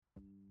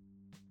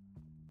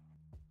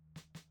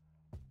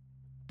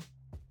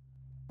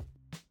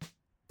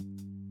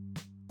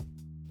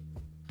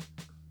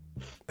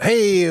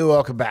Hey,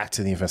 welcome back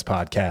to the Infamous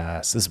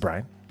Podcast. This is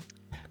Brian.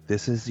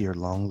 This is your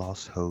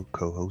long-lost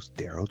co-host,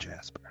 Daryl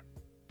Jasper.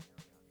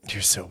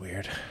 You're so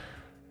weird.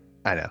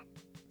 I know.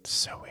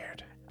 So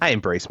weird. I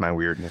embrace my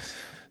weirdness.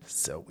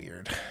 So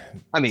weird.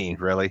 I mean,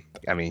 really?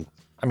 I mean,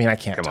 I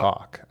can't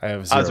talk. I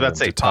was about to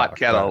say pot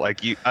kettle.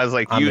 Like you, I was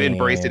like, you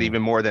embrace it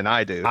even more than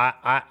I do.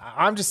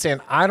 I'm just saying,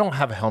 I don't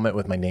have a helmet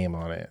with my name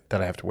on it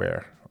that I have to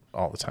wear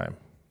all the time.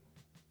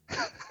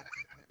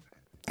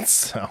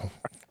 So,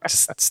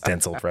 just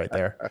stenciled right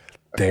there.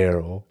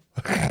 Daryl.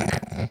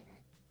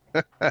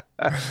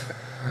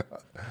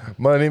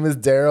 My name is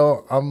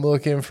Daryl. I'm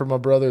looking for my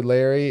brother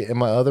Larry and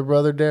my other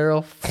brother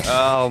Daryl.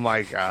 Oh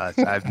my gosh,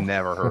 I've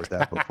never heard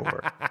that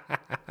before.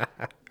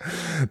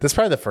 That's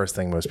probably the first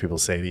thing most people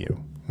say to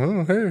you.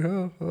 Oh,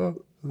 hey,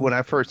 When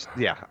I first,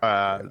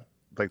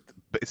 like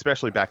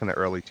especially back in the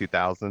early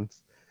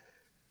 2000s,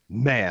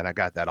 man, I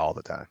got that all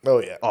the time.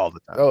 Oh yeah, all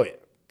the time. Oh yeah.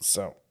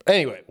 So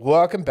anyway,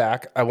 welcome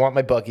back. I want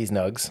my Bucky's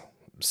nugs,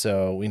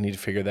 so we need to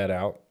figure that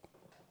out.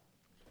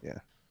 Yeah,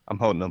 I'm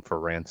holding them for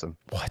ransom.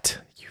 What,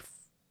 you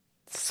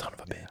son of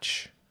a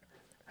bitch!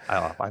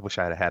 I wish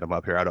I had had him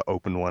up here. I'd have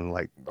opened one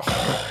like.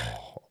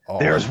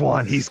 There's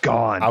one. He's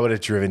gone. I would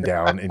have driven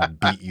down and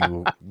beat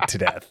you to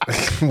death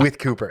with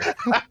Cooper.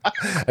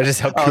 I just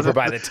held Cooper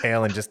by the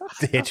tail and just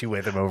hit you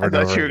with him over and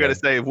over. I thought you were going to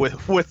say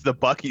with the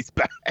Bucky's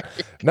back.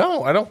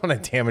 No, I don't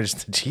want to damage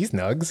the cheese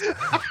nugs.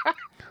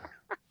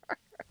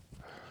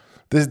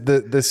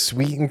 The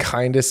sweet and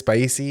kind of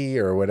spicy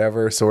or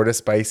whatever sort of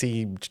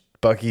spicy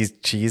Bucky's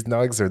cheese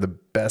nugs are the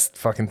best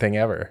fucking thing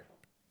ever.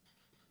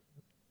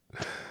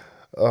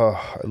 Oh,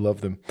 I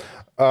love them.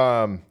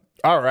 All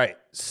right.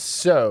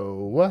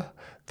 So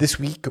this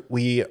week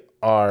we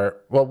are,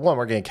 well, one,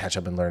 we're going to catch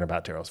up and learn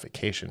about Daryl's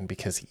vacation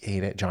because he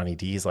ate at Johnny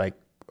D's like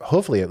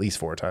hopefully at least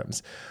 4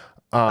 times.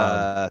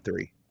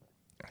 3.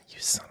 You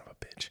son of a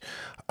bitch.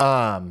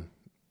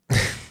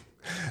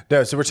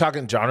 No, so we're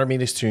talking John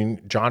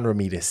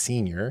Romita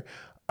Sr.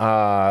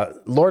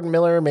 Lord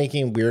Miller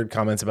making weird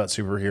comments about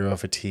superhero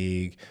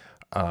fatigue.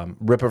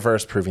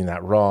 Rippaverse proving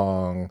that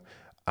wrong.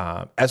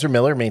 Ezra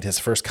Miller made his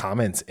first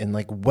comments in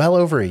like well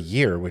over a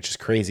year, which is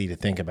crazy to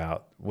think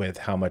about with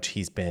how much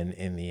he's been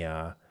in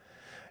the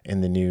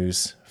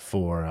news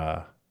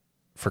for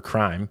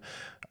crime.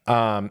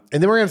 And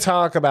then we're going to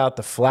talk about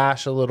The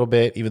Flash a little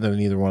bit, even though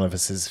neither one of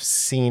us has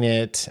seen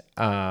it.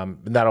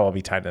 That'll all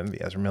be tied into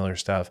the Ezra Miller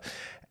stuff.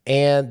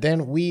 And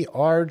then we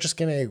are just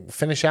going to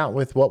finish out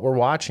with what we're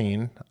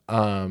watching.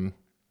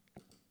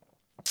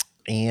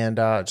 And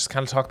just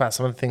kind of talk about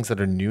some of the things that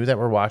are new that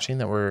we're watching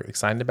that we're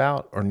excited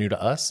about or new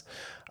to us.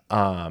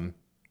 And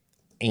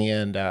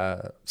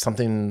some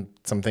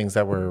things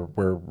that we're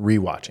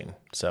rewatching.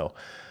 So,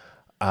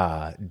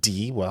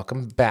 D,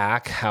 welcome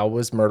back. How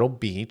was Myrtle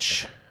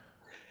Beach?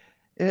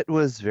 It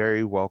was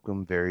very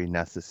welcome, very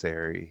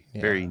necessary,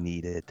 very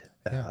needed.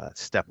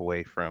 Step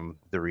away from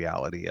the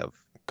reality of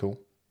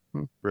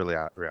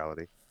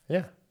reality.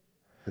 Yeah.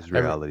 Because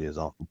reality is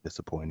often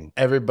disappointing.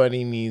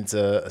 Everybody needs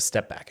a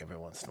step back every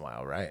once in a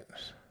while, right?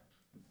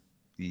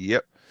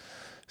 Yep.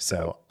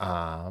 So,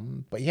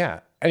 but yeah.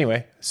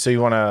 Anyway, so you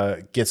want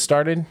to get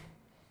started?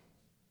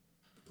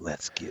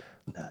 Let's get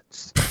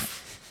nuts.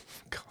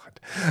 God,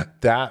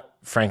 that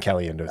Frank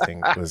Caliendo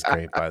thing was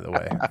great, by the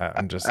way.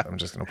 I'm just going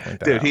to point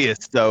that out. Dude, he is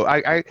so.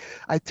 I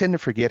tend to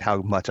forget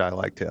how much I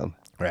liked him.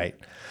 Right.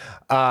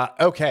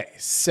 Okay,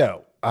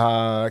 so.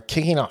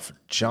 Kicking off,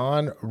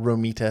 John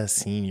Romita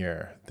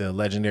Sr., the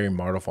legendary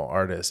Marvel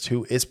artist,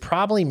 who is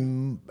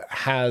probably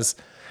has,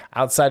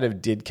 outside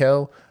of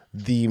Ditko,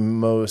 the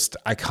most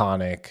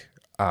iconic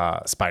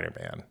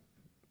Spider-Man.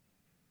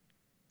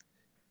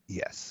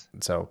 Yes.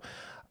 So,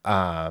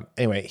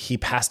 anyway, he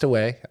passed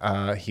away.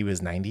 He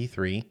was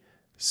 93.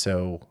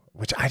 So,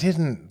 which I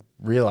didn't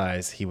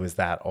realize he was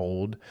that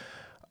old.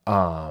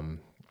 John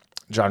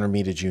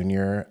Romita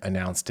Jr.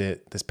 announced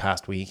it this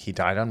past week. He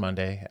died on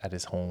Monday at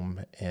his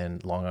home in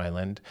Long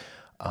Island.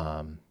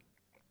 And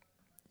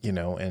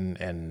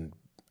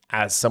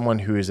as someone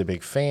who is a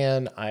big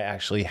fan, I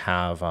actually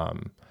have,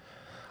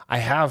 I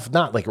have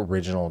not like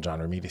original John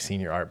Romita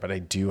Sr. art, but I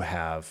do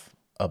have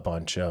a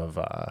bunch of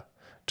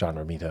John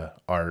Romita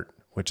art,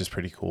 which is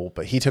pretty cool.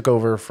 But he took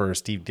over for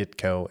Steve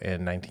Ditko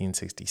in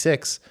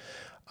 1966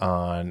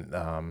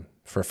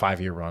 for a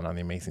 5-year run on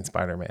The Amazing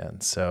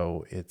Spider-Man.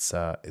 So it's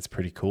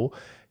pretty cool.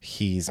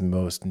 He's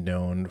most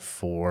known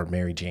for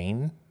Mary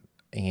Jane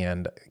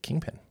and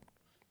Kingpin.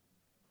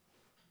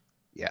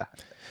 Yeah.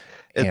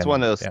 It's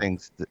one of those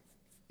things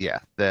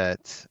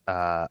that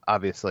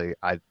obviously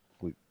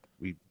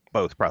we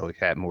both probably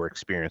had more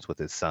experience with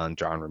his son,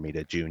 John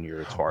Romita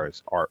Jr., as far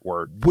as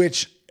artwork.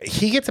 Which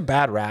he gets a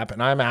bad rap,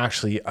 and I'm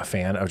actually a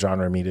fan of John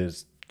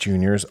Romita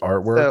Jr.'s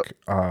artwork.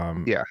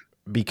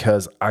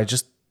 Because I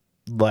just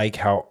like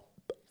how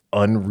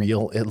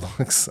unreal it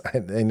looks. I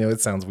know it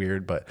sounds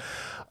weird, but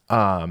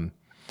the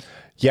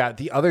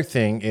other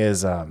thing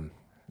is Romita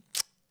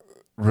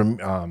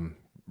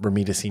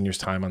Sr.'s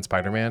time on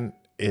Spider-Man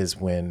is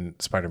when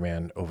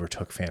Spider-Man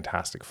overtook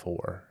Fantastic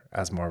Four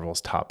as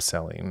Marvel's top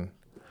selling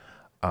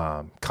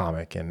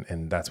comic,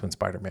 and that's when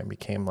Spider-Man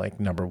became like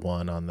number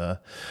one on the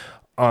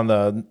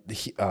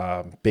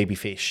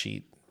babyface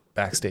sheet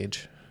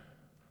backstage.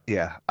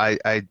 Yeah,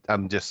 I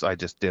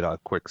just did a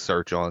quick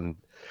search on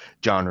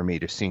John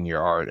Romita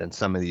Senior art and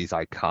some of these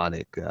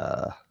iconic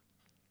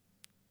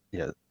you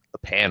know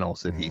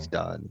panels that he's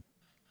done.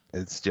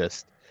 It's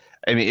just,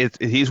 I mean,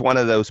 he's one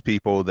of those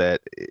people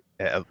that,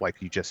 like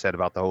you just said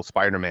about the whole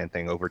Spider-Man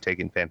thing,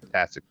 overtaking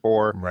Fantastic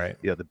Four, Right.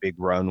 the big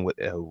run with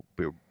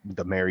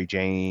the Mary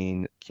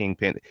Jane,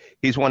 Kingpin.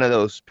 He's one of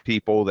those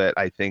people that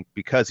I think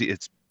because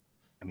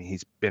I mean,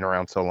 he's been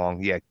around so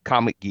long. Yeah,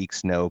 comic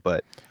geeks know,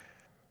 but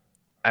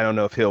I don't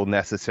know if he'll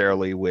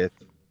necessarily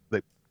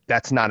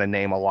that's not a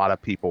name a lot of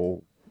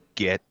people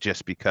get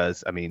just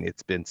because, I mean,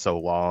 it's been so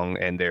long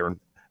and they're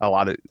a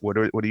lot of, what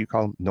do you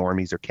call them?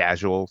 Normies or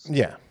casuals?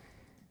 Yeah.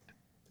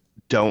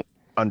 Don't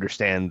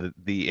understand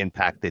the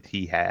impact that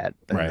he had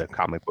in the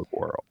comic book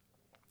world.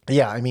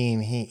 Yeah, I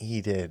mean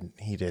he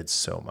did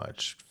so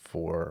much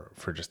for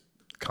just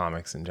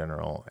comics in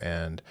general,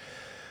 and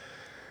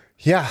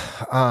yeah,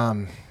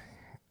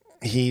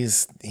 he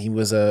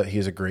was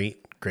a great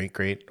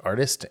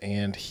artist,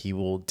 and he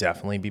will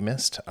definitely be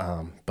missed.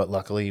 But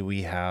luckily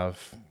we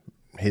have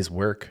his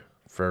work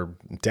for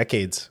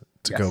decades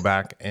to go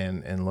back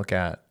and look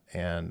at,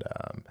 and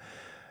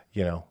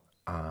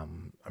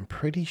I'm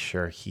pretty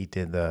sure he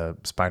did the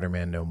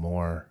Spider-Man No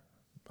More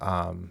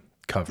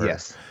cover,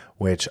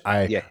 which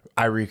I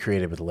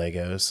recreated with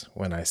Legos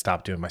when I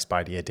stopped doing my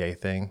Spidey a Day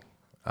thing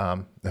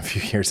a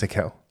few years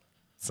ago.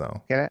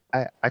 So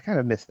I kind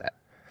of missed that.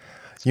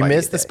 You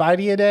missed the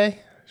Spidey a Day?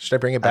 Should I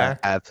bring it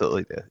back? I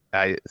absolutely do.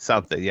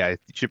 Something, yeah. You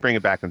should bring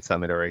it back in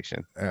some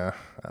iteration. I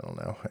don't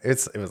know.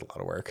 It was a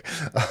lot of work.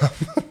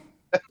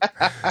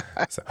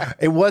 So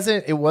it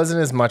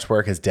wasn't as much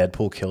work as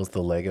Deadpool kills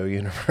the Lego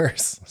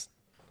universe.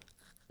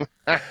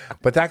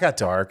 But that got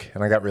dark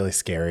and I got really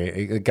scary.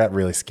 It got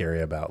really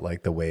scary about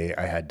like the way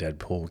I had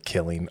Deadpool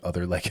killing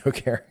other Lego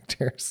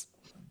characters.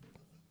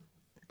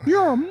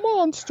 You're a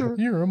monster.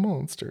 You're a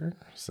monster.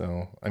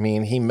 So, I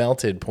mean, he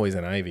melted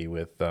Poison Ivy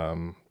with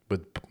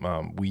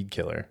Weed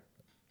Killer.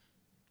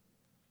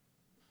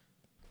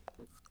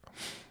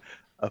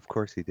 Of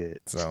course he did.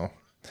 So,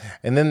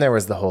 and then there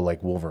was the whole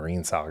like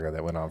Wolverine saga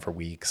that went on for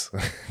weeks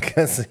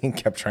because he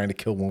kept trying to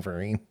kill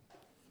Wolverine.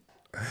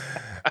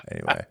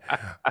 Anyway,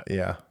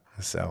 yeah.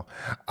 So,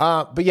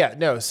 but yeah,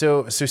 no.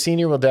 So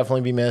Senior will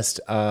definitely be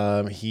missed.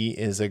 He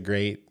is a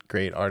great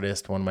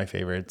artist, one of my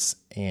favorites,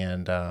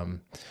 and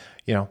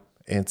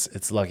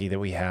it's lucky that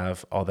we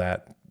have all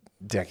that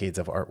decades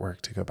of artwork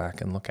to go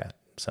back and look at.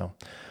 So,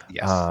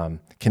 yes.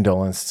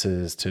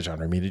 Condolences to John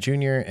Romita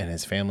Jr. and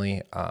his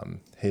family.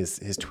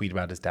 His tweet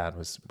about his dad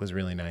was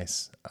really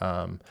nice.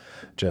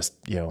 Just,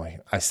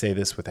 I say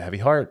this with a heavy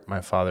heart. My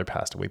father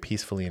passed away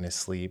peacefully in his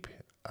sleep.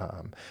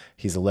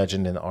 He's a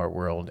legend in the art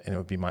world, and it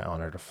would be my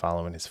honor to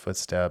follow in his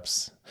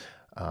footsteps.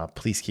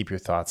 Please keep your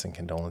thoughts and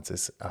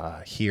condolences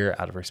here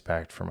out of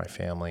respect for my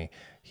family.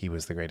 He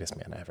was the greatest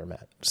man I ever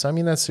met. So, I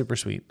mean, that's super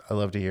sweet. I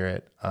love to hear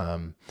it.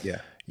 Like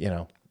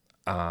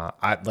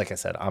I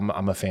said,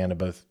 I'm a fan of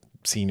both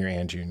Senior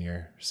and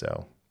Junior.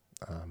 So,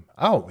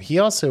 he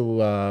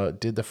also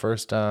did the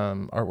first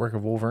artwork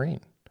of Wolverine.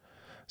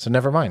 So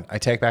never mind. I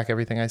take back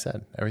everything I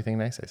said. Everything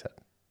nice I said.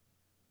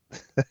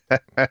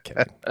 I'm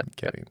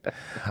kidding.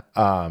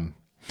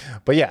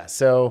 But yeah,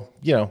 so,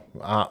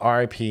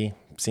 RIP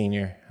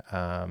Senior.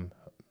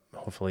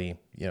 Hopefully,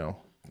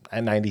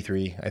 at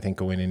 93, I think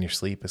going in your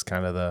sleep is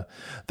kind of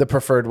the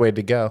preferred way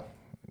to go,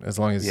 as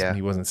long as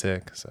he wasn't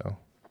sick. So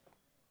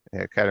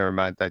yeah, it kind of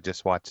reminds. I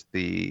just watched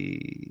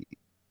the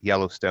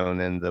Yellowstone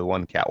and the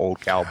one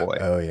old cowboy.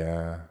 Oh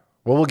yeah.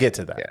 Well, we'll get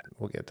to that. Yeah.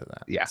 We'll get to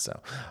that. Yeah. So,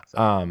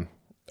 all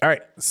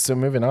right. So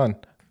moving on.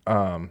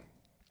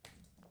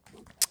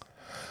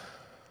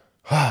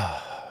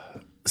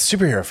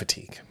 Superhero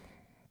fatigue.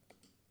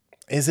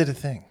 Is it a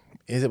thing?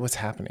 Is it what's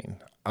happening?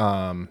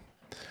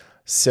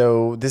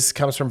 So this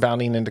comes from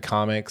Bounding Into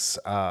Comics.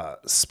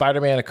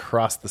 Spider-Man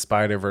Across the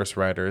Spider-Verse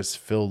writers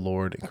Phil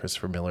Lord and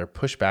Christopher Miller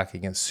push back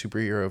against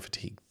superhero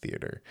fatigue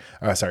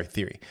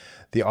theory.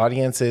 The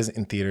audience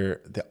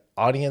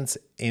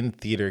in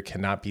theater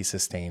cannot be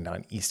sustained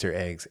on Easter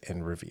eggs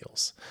and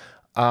reveals,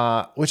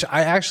 which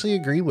I actually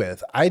agree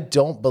with. I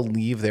don't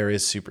believe there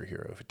is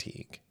superhero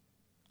fatigue.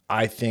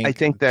 I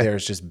think that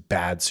there's just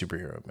bad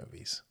superhero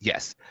movies.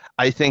 Yes.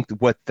 I think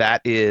what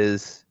that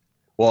is,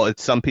 well,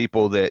 it's some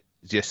people that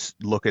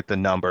just look at the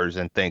numbers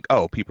and think,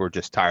 oh, people are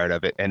just tired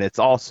of it. And it's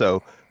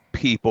also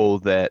people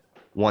that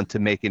want to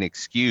make an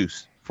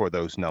excuse for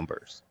those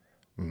numbers.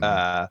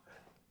 Mm-hmm.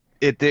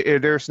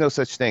 There's no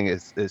such thing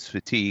as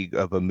fatigue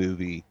of a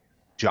movie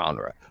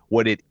genre.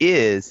 What it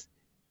is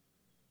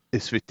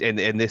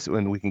and this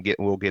when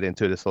we'll get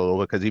into this a little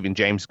bit because even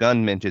James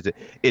Gunn mentions it.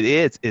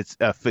 It's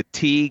a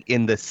fatigue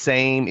in the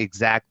same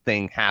exact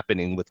thing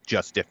happening with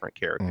just different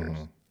characters.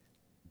 Mm-hmm.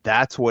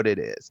 That's what it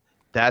is.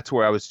 That's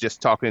where I was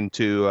just talking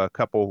to a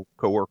couple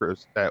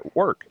coworkers at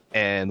work,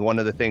 and one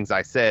of the things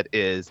I said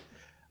is,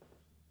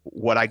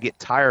 what I get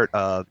tired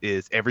of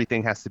is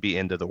everything has to be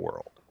end of the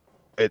world.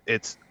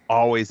 It's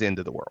always end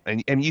of the world.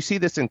 And you see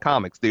this in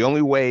comics. The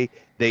only way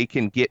they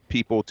can get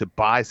people to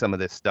buy some of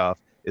this stuff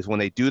is when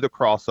they do the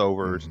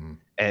crossovers, Mm-hmm.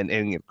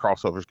 and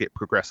crossovers get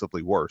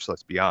progressively worse,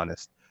 let's be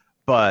honest.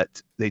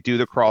 But they do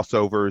the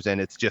crossovers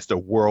and it's just a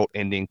world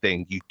ending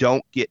thing. You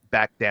don't get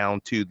back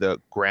down to the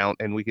ground,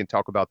 and we can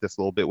talk about this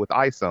a little bit with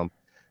Isom,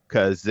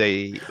 because Well,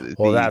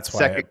 the that's why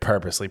I second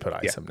purposely put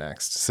yeah, Isom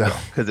next. So,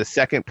 yeah, because the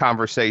second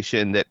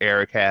conversation that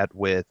Eric had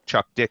with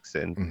Chuck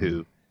Dixon, mm-hmm.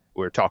 who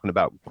we're talking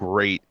about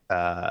great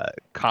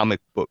comic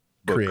book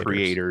Creators.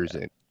 creators,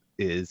 Yeah. and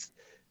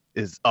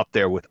is up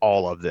there with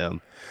all of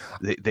them.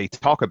 They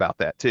talk about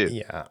that too.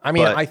 Yeah. I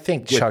mean, But I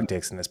think with Chuck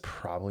Dixon is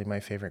probably my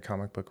favorite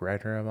comic book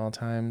writer of all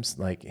times.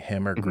 Like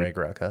him or Mhm. Greg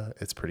Rucka.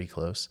 It's pretty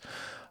close.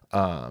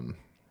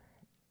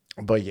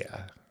 But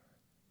yeah.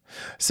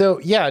 So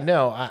yeah,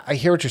 no, I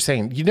hear what you're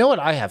saying. You know what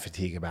I have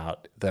fatigue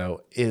about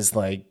though is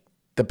like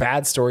the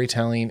bad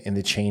storytelling and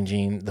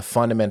the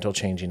fundamental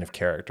changing of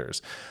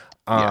characters.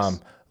 Yes.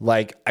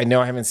 Like I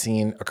know I haven't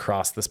seen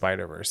Across the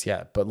Spider-Verse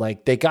yet, but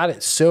like they got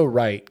it so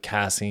right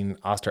casting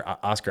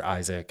Oscar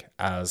Isaac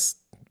as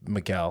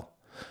Miguel,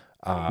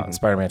 Mhm.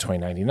 Spider-Man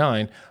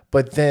 2099,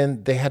 but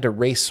then they had to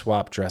race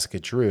swap Jessica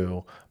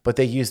Drew, but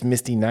they used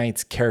Misty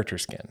Knight's character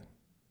skin.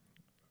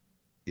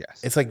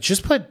 Yes. It's like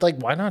just put like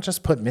why not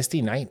just put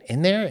Misty Knight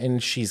in there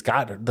and she's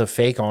got the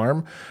fake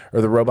arm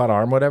or the robot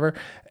arm, whatever,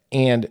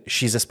 and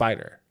she's a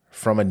spider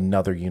from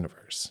another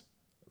universe.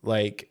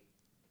 Like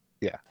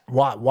Yeah.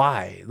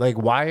 why? Like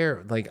why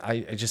are like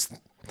I just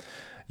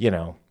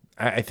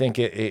I think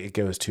it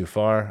goes too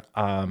far.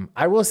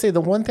 I will say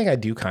the one thing I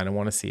do kind of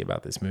want to see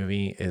about this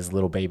movie is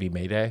little baby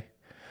Mayday.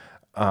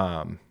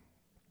 Because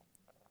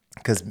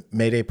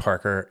Mayday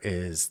Parker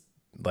is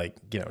like,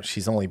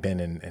 she's only been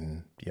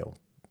in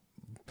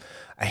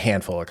a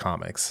handful of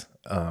comics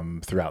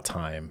throughout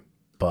time,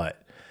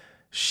 but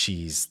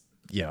she's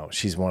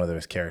one of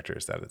those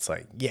characters that it's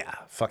like, yeah,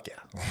 fuck yeah.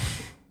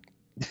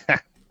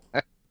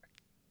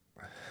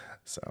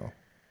 So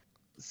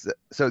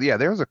So yeah,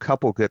 there was a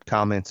couple good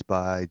comments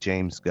by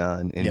James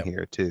Gunn in yep.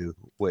 here too,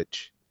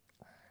 which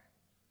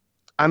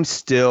I'm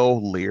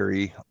still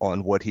leery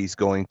on what he's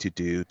going to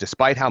do,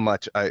 despite how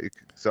much I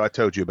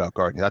told you about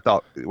Guardians. I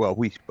thought, well,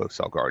 we both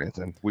saw Guardians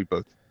and we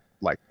both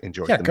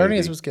enjoyed Yeah, the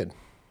Guardians movie. was good.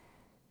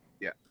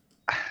 Yeah.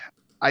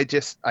 I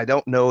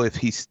don't know if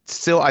he's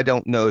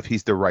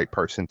the right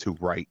person to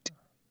write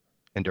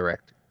and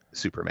direct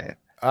Superman.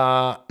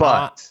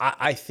 But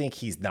I think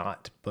he's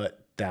not, but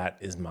that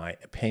is my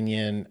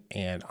opinion,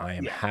 and I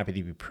am yeah, happy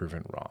to be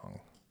proven wrong.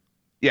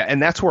 yeah,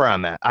 and that's where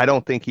I'm at. I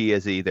don't think he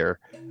is either.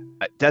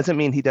 It doesn't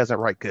mean he doesn't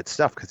write good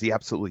stuff, because he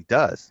absolutely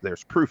does.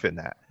 There's proof in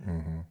that.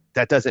 Mm-hmm.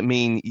 That doesn't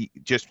mean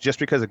just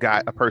because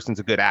a person's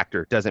a good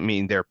actor doesn't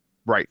mean they're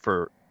right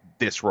for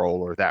this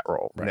role or that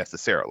role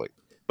necessarily.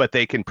 But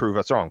they can prove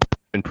us wrong.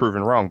 Been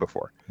proven wrong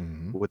before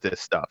with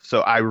this stuff.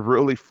 So I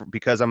really,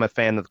 because I'm a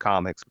fan of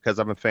comics, because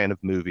I'm a fan of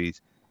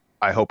movies,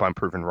 I hope I'm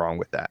proven wrong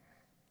with that.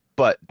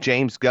 But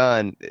James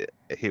Gunn,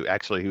 he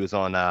was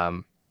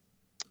on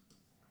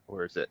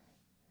where is it?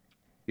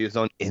 He was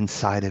on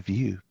Inside of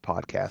You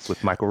podcast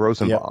with Michael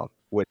Rosenbaum,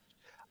 which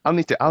I'll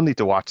need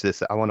to watch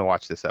this. I want to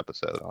watch this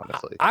episode,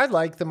 honestly. I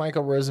like the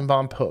Michael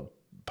Rosenbaum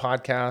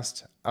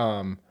podcast,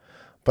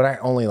 but I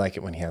only like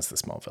it when he has the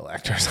Smallville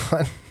actors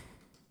on.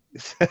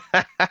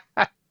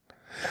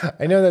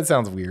 I know that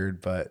sounds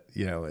weird, but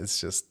it's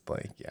just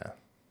like, yeah.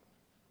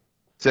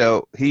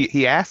 So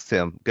he asked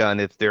him, Gunn,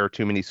 if there are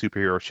too many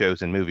superhero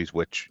shows and movies,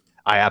 which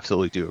I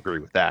absolutely do agree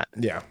with that.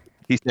 Yeah.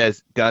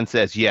 Gunn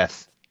says,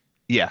 yes.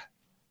 Yeah.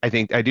 I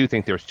do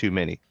think there's too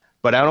many,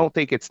 but I don't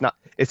think it's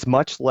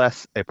much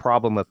less a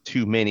problem of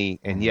too many.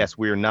 And yes,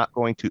 we are not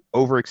going to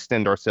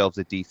overextend ourselves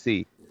at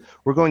DC.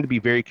 We're going to be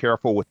very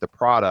careful with the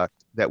product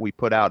that we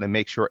put out and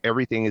make sure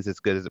everything is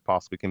as good as it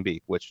possibly can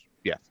be, which,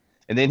 yes.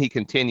 And then he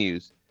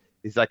continues.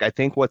 He's like, I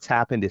think what's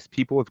happened is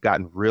people have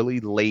gotten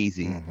really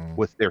lazy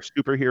with their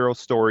superhero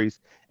stories,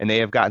 and they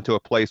have gotten to a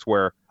place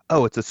where,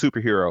 oh, it's a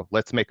superhero,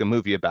 let's make a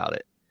movie about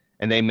it.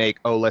 And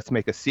let's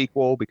make a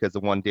sequel because the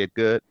one did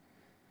good.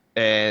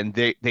 And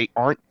they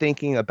aren't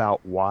thinking about,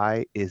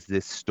 why is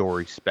this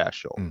story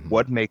special?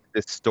 What makes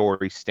this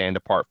story stand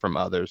apart from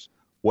others?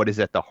 What is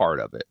at the heart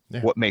of it?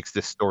 Yeah. What makes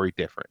this story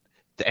different?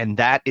 And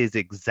that is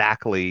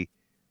exactly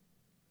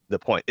the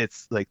point.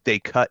 It's like they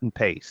cut and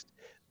paste.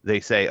 They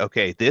say,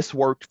 okay, this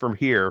worked from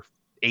here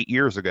 8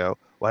 years ago.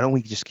 Why don't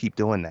we just keep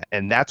doing that?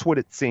 And that's what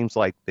it seems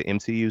like the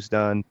MCU's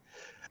done.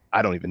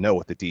 I don't even know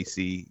what the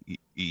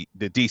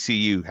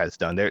DCU has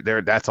done.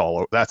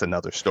 That's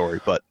another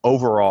story. But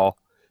overall,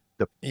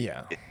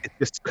 it's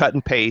just cut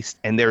and paste,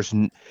 and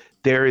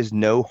there is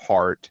no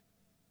heart,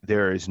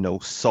 there is no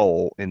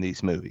soul in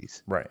these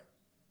movies. Right.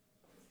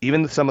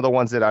 Even some of the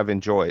ones that I've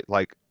enjoyed,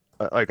 like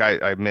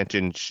I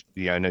mentioned,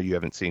 I know you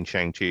haven't seen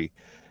Shang-Chi.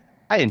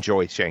 I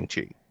enjoy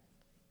Shang-Chi.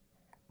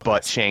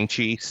 But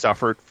Shang-Chi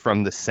suffered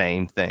from the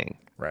same thing.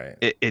 Right.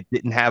 It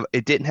didn't have,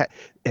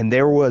 and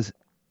there was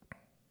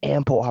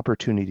ample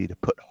opportunity to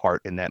put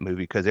heart in that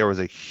movie, because there was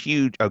a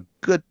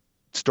good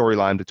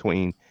storyline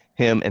between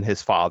him and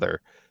his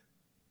father,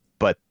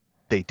 but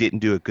they didn't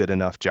do a good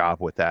enough job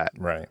with that.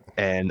 Right.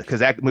 And because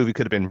that movie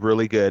could have been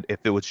really good if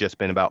it was just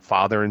been about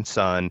father and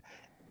son.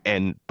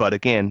 But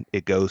again,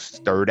 it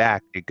goes third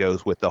act. It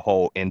goes with the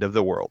whole end of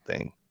the world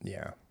thing.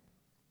 Yeah.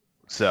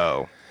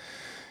 So.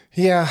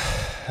 Yeah,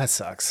 that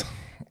sucks.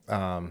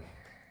 Yeah,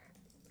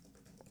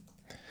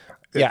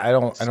 I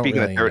don't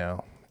Speaking really of third,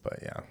 know, but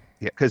yeah.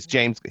 yeah, because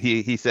James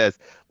he says,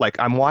 like,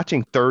 I'm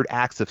watching third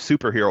acts of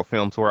superhero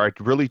films where I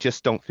really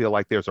just don't feel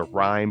like there's a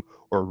rhyme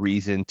or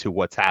reason to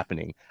what's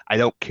happening. I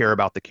don't care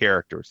about the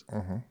characters.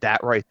 Mm-hmm.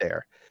 That right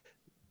there,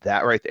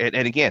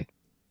 and again,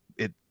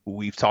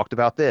 we've talked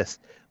about this.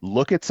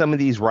 Look at some of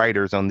these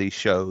writers on these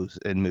shows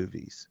and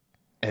movies,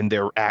 and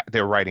their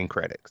writing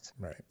credits.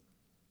 Right.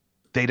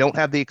 They don't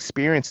have the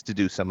experience to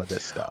do some of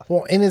this stuff.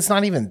 Well, and it's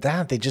not even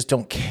that. They just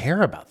don't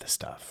care about this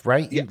stuff,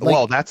 right? Yeah,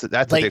 well, that's a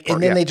big part.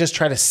 And then they just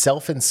try to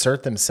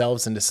self-insert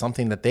themselves into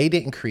something that they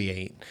didn't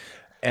create.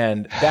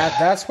 And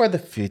that's where the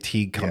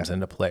fatigue comes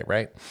into play,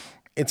 right?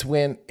 It's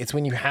when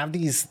you have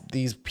these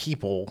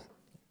people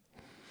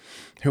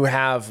who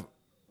have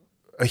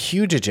a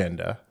huge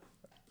agenda,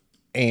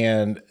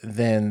 and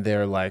then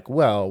they're like,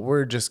 well,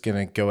 we're just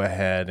gonna go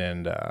ahead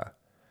and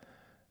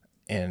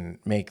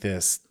make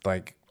this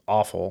like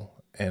awful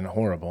and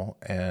horrible,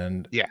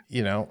 and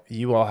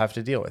you all have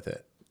to deal with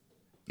it.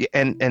 Yeah,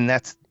 and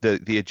that's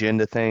the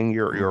agenda thing.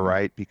 You're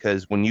right,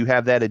 because when you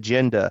have that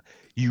agenda,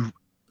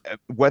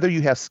 whether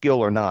you have skill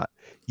or not,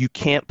 you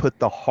can't put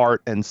the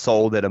heart and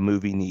soul that a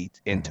movie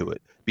needs into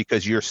it,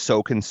 because you're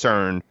so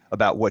concerned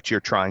about what you're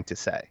trying to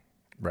say.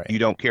 Right. You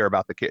don't care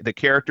about the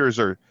characters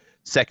are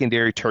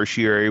secondary,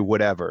 tertiary,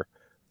 whatever,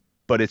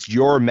 but it's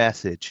your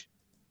message,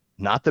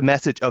 not the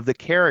message of the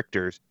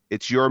characters.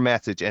 It's your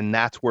message, and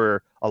that's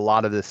where a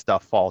lot of this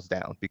stuff falls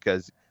down,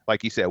 because,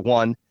 like you said,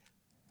 one,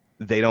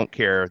 they don't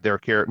care. They're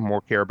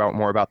more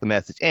about the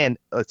message. And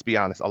let's be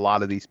honest, a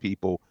lot of these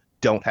people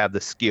don't have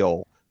the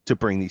skill to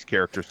bring these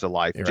characters to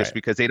life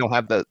because they don't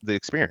have the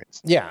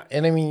experience. Yeah,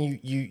 and I mean,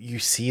 you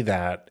see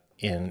that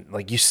in,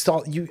 like, you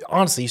saw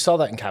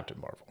that in Captain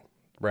Marvel,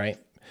 right?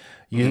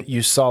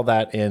 You saw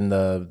that in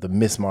the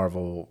Miss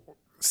Marvel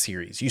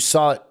series. You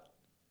saw it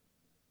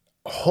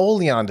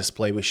wholly on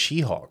display with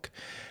She-Hulk.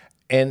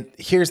 And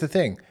here's the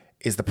thing: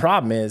 is the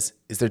problem is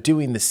they're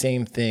doing the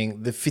same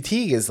thing. The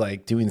fatigue is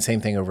like doing the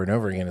same thing over and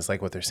over again. Is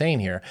like what they're saying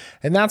here,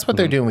 and that's what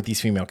they're doing with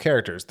these female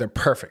characters. They're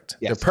perfect.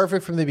 Yes. They're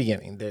perfect from the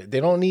beginning. They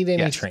don't need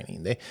any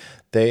training.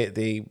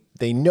 They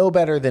know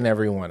better than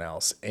everyone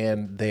else,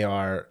 and they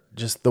are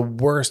just the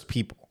worst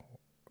people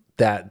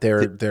that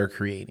they're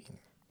creating.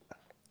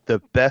 The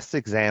best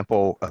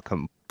example,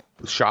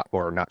 shot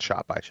or not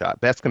shot by shot,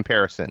 best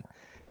comparison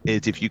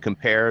is if you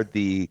compare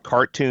the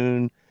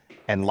cartoon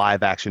and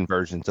live action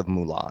versions of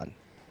Mulan.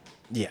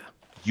 Yeah.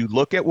 You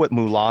look at what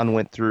Mulan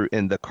went through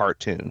in the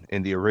cartoon,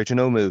 in the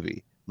original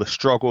movie, the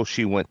struggle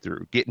she went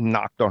through, getting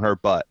knocked on her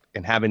butt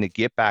and having to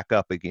get back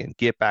up again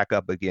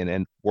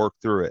and work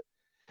through it.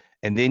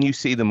 And then you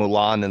see the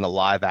Mulan in the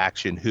live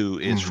action, who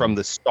is from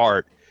the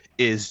start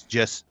is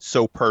just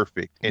so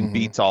perfect and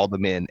beats all the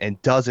men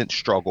and doesn't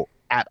struggle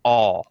at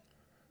all.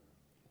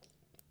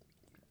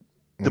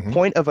 The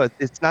point of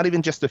it's not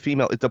even just a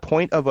female, it's the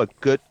point of a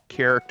good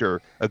character,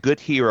 a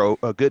good hero,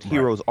 a good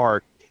hero's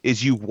arc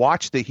is you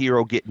watch the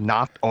hero get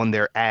knocked on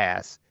their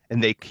ass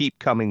and they keep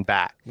coming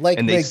back. Like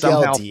and they Miguel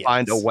somehow Diaz,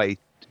 find a way.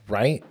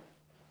 Right?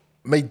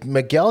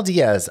 Miguel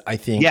Diaz, I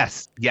think,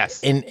 yes,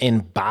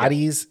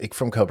 embodies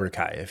from Cobra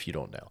Kai. If you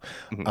don't know,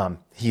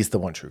 he's the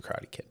one true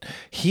Karate Kid.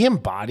 He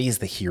embodies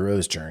the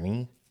hero's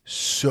journey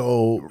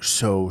so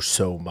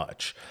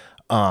much.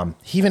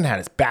 He even had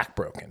his back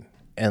broken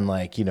and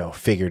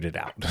figured it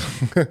out.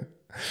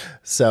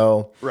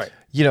 So, I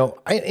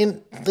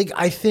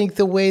think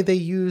the way they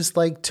use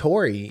like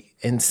Tori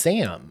and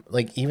Sam,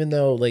 like, even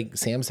though like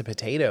Sam's a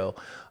potato,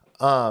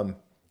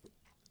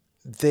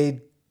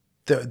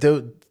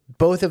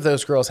 both of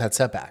those girls had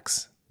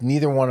setbacks.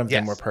 Neither one of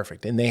them were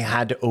perfect, and they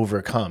had to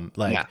overcome.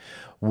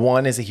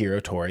 One is a hero,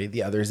 Tori;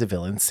 the other is a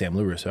villain, Sam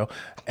LaRusso.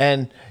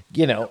 And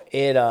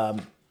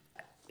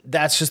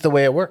that's just the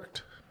way it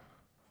worked.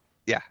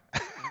 Yeah.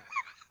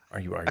 Are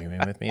you arguing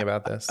with me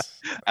about this?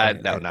 No,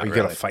 not really. Are you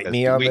going to fight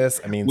me on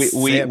this? I mean,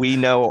 we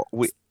know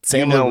Sam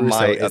you know LaRusso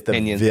my is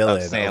opinion the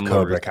villain of Sam of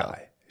Cobra LaRusso.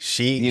 Kai.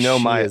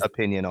 My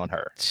opinion on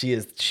her. She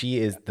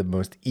is the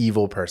most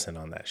evil person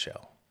on that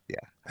show. Yeah.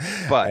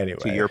 But Anyway.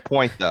 To your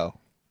point, though,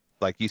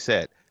 like you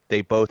said,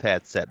 they both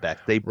had setbacks.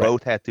 They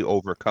both had to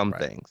overcome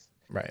things.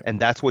 Right. And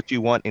that's what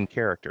you want in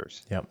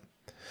characters. Yep.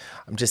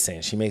 I'm just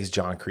saying, she makes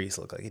John Kreese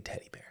look like a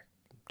teddy bear.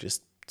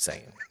 Just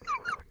saying.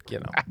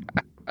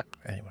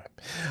 Anyway.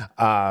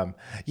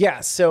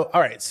 So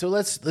all right. So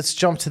let's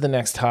jump to the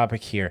next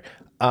topic here.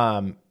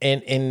 And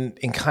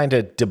kind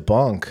of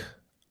debunk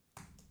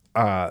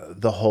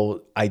the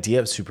whole idea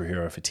of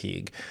superhero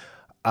fatigue.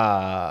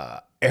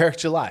 Eric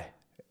July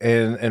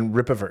and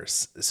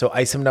Rippaverse. So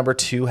ISOM number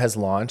 2 has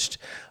launched.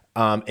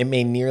 It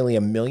made nearly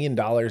 $1 million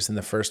in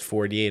the first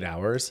 48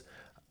 hours.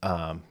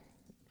 Let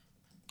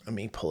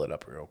me pull it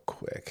up real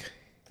quick.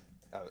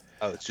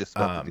 I was just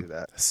about to do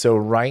that. So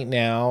right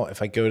now,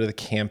 if I go to the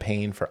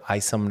campaign for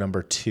ISOM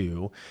number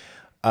 2,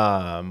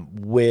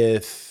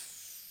 with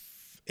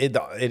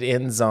it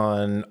ends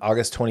on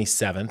August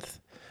 27th.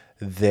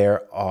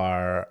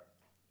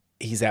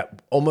 He's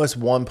at almost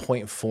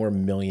 $1.4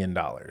 million.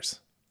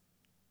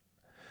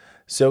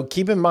 So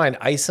keep in mind,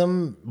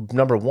 ISOM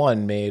number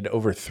 1 made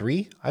over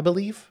 3, I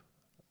believe.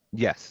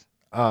 Yes.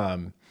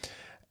 And,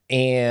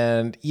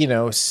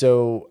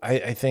 so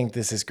I think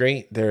this is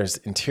great. There's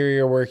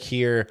interior work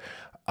here.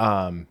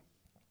 The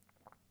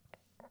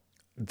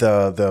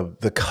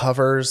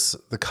covers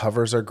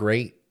are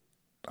great.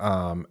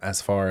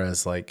 As far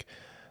as like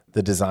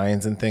the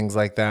designs and things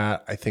like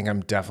that, I think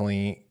I'm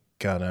definitely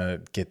gonna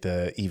get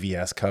the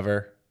EVS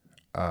cover.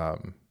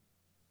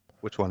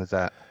 Which one is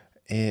that?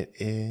 It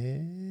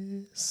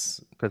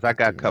is, Because I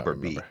got cover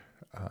B.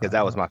 Because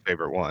that was my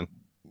favorite one.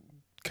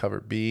 cover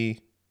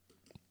B.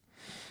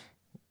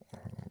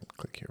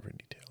 Click here for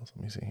details.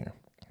 Let me see here.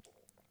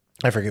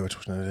 I forget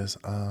which one it is.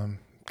 God,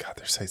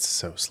 their site's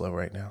so slow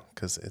right now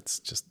because it's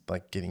just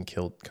like getting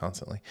killed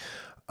constantly.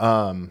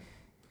 I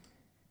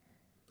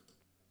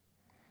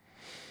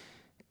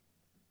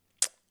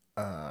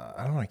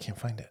don't know. I can't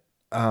find it.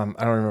 I don't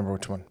remember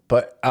which one,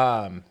 but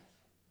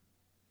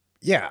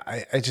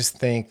yeah, I just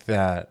think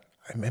that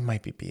it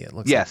might be B. It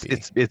looks Yes,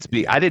 like B. it's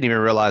B. I didn't even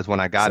realize when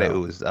I got it So-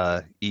 was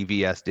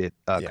EVS did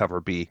cover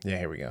B. Yeah,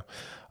 here we go.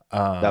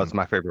 That was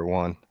my favorite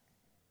one.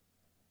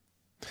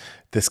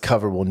 This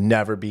cover will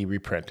never be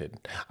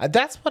reprinted.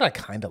 That's what I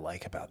kind of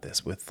like about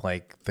this with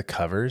like the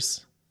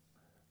covers.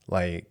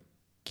 Like,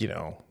 I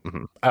don't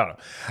know.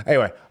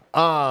 Anyway,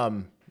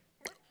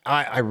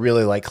 I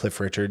really like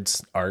Cliff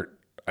Richard's art.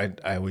 I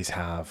always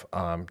have.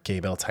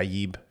 Gabe El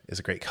Tayyib is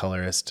a great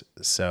colorist.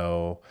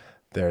 So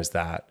there's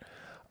that.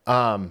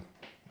 And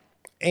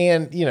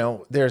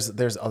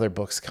there's other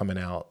books coming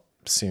out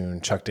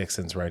soon. Chuck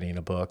Dixon's writing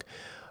a book.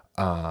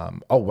 Oh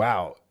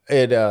wow.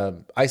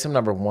 ISOM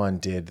number 1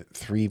 did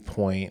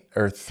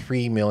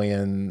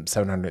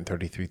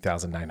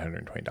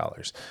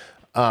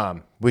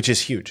 $3,733,920, which is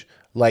huge.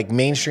 Like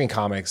mainstream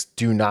comics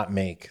do not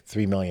make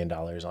 $3 million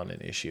on an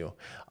issue.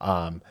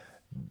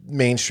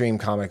 Mainstream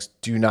comics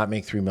do not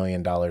make $3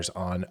 million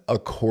on a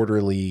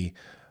quarterly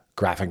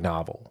graphic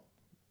novel.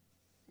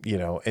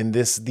 And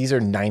these are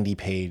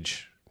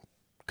 90-page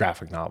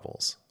graphic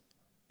novels.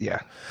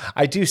 Yeah.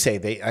 I do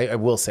say I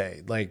will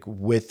say, like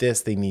with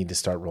this, they need to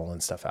start rolling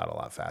stuff out a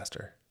lot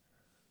faster.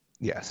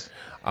 Yes.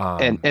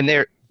 And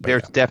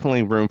there's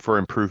definitely room for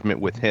improvement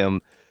with him.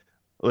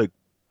 Like,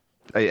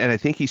 and I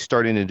think he's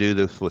starting to do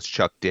this with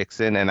Chuck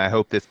Dixon, and I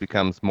hope this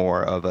becomes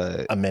more of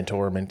a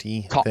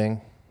mentor-mentee thing.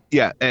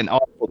 Yeah, and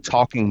also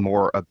talking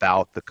more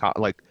about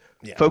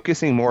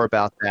focusing more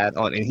about that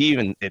on, and he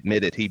even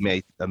admitted he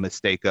made a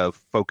mistake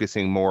of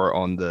focusing more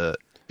on the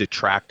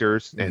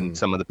detractors and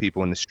some of the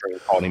people in the stream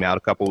called him out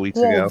a couple of weeks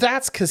ago. Well,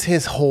 that's because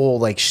his whole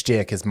like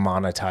shtick is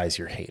monetize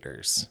your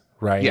haters,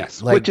 right?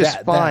 Yes, like which is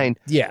fine.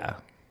 Yeah.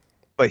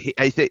 But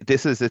I think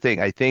this is the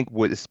thing. I think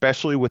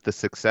especially with the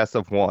success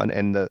of 1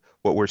 and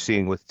what we're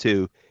seeing with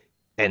 2,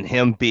 and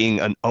him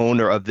being an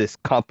owner of this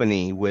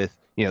company with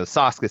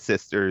Saska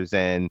Sisters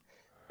and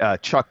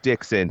Chuck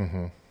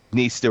Dixon,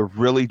 needs to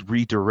really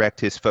redirect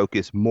his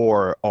focus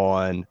more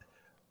on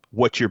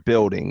what you're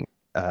building.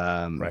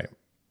 Right.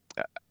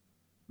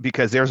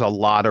 Because there's a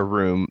lot of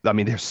room. I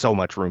mean, there's so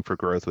much room for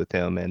growth with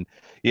him. And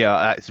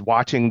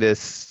watching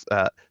this.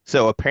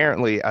 So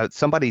apparently,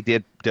 somebody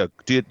did do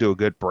a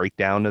good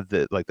breakdown of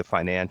the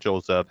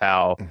financials of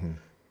how,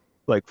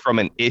 like from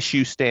an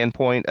issue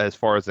standpoint, as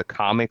far as the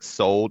comics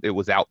sold, it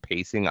was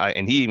outpacing.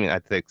 And he even I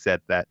think said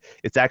that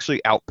it's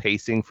actually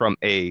outpacing from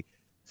a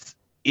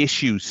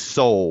issue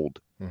sold.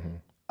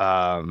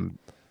 The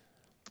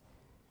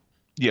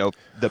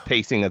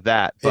pacing of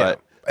that, but.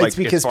 Yeah. It's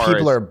because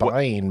people are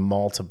buying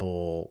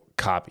multiple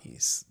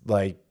copies,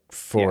 like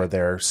for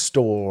their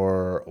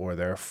store or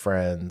their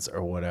friends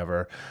or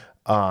whatever.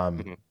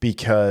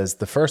 Because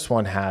the first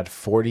one had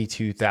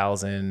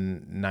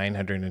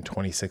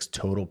 42,926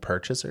 total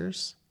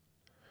purchasers.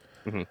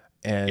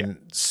 And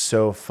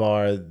so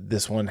far,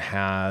 this one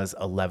has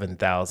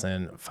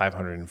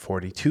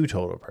 11,542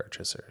 total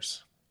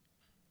purchasers.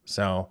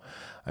 So,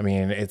 I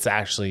mean, it's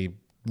actually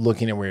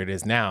looking at where it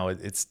is now.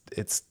 It's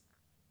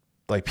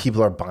like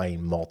people are buying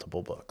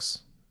multiple books.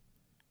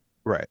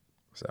 Right.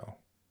 So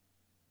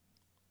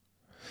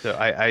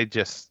I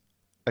just,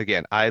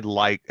 again, I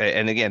like,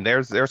 and again,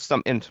 there's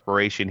some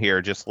inspiration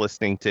here just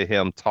listening to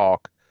him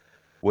talk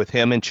with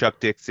him and Chuck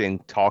Dixon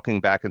talking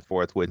back and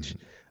forth, which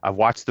I've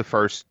watched the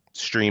first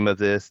stream of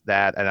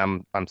that,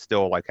 and I'm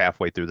still like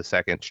halfway through the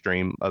second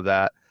stream of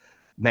that.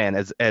 Man,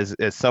 as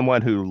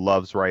someone who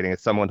loves writing,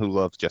 as someone who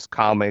loves just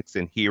comics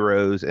and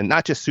heroes, and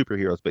not just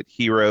superheroes, but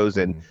heroes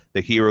and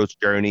the hero's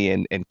journey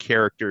and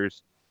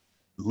characters,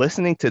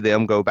 listening to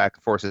them go back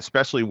and forth,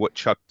 especially what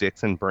Chuck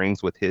Dixon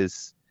brings with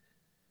his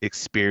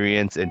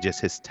experience and just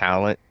his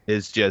talent,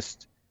 is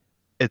just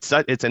it's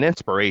an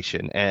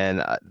inspiration.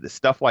 And the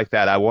stuff like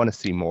that I want to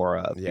see more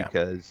of,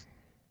 because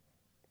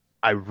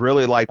I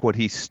really like what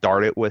he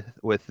started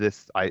with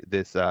this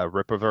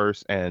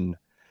Rippaverse. And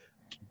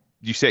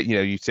you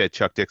said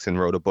Chuck Dixon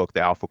wrote a book,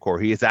 The Alpha Core.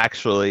 He has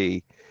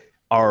actually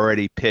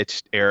already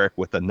pitched Eric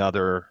with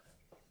another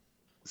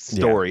Yeah.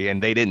 story,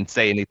 and they didn't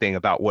say anything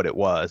about what it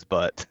was,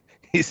 but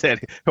he said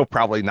he'll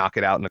probably knock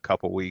it out in a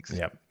couple weeks.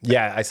 Yeah.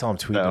 Yeah. I saw him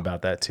tweeting So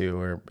about that too,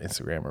 or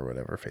Instagram or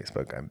whatever,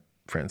 Facebook. I'm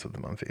friends with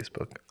him on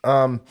Facebook.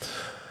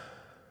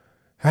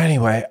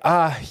 Anyway,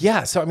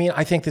 yeah. So, I mean,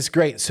 I think this is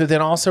great. So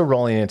then also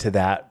rolling into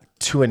that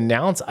to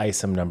announce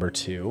ISOM number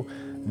 2,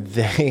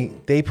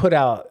 they put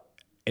out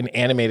an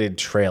animated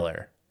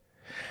trailer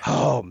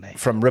oh man,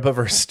 from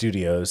Rippaverse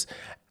Studios.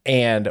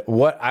 And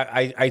what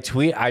I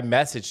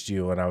messaged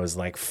you and I was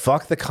like,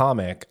 fuck the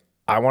comic.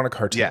 I want a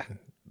cartoon. Yeah.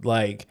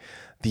 Like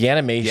the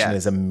animation Yes.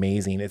 is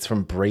amazing. It's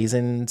from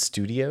Brazen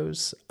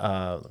Studios.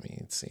 Let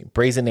me see.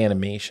 Brazen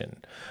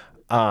Animation.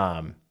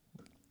 And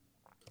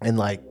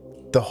like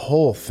the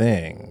whole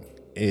thing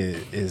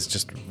is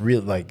just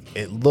real. Like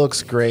it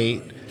looks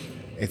great.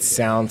 It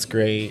sounds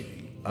great.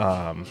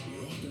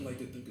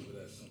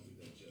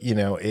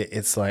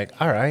 It's like,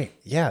 all right,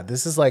 yeah,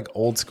 this is like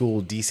old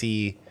school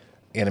DC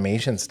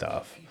animation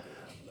stuff.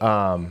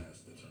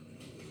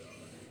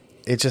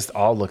 It just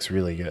all looks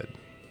really good.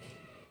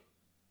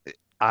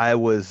 I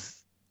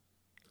was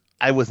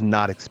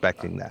not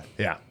expecting that.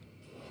 Yeah.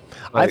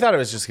 I Like, thought it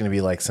was just going to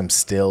be like some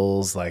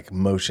stills, like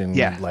motion,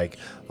 Yeah. like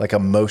a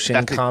motion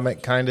That's it.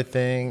 comic kind of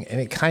thing. And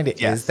it kind of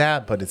Yes. is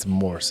that, but it's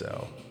more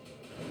so.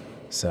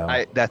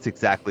 So that's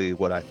exactly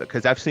what I thought,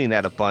 because I've seen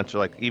that a bunch.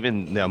 Like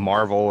even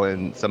Marvel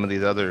and some of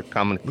these other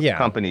Yeah.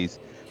 companies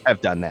have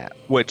done that.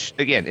 Which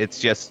again, it's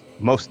just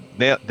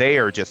they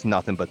are just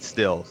nothing but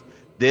stills.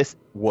 This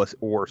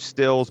were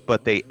stills,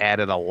 but they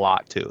added a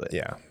lot to it.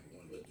 yeah.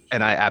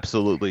 And I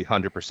absolutely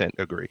 100%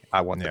 agree.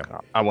 I want Yeah.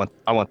 I want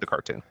the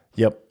cartoon.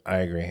 Yep, I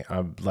agree.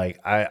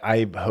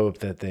 I hope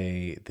that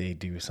they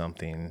do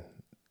something.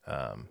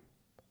 I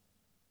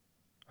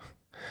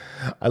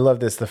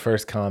love this. The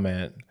first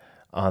comment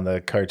on the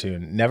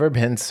cartoon: "Never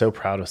been so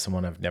proud of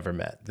someone I've never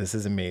met. This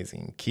is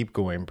amazing. Keep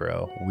going,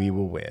 bro. We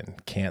will win.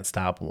 Can't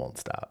stop, won't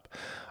stop."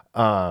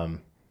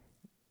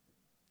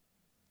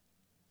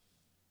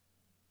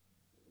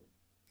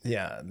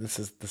 Yeah, this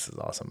is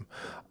awesome.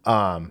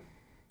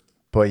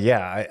 But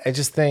yeah, I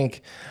just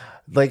think,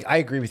 like, I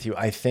agree with you.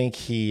 I think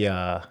he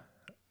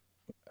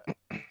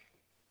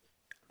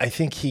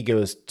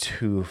goes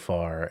too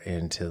far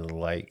into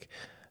like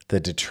the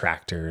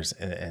detractors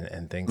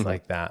and things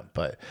like that.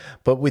 But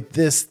with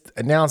this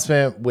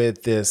announcement,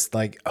 with this,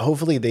 like,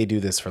 hopefully they do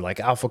this for like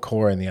Alpha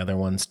Core and the other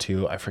ones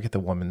too. I forget the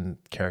woman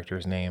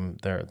character's name.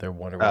 They're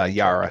Wonder Woman.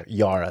 Yara.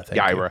 Yara. Thank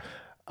Yara.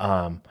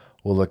 you.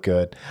 Will look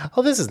good.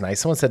 Oh, this is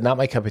nice. Someone said, not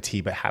my cup of tea,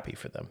 but happy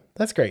for them.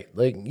 That's great.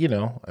 Like,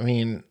 I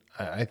mean,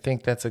 I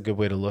think that's a good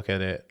way to look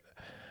at it.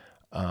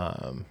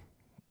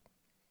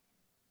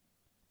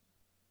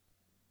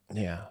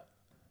 Yeah.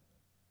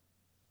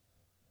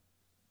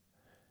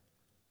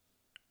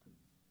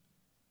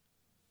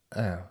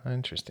 Oh,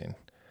 interesting.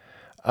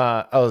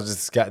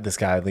 This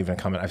guy leaving a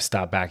comment. I've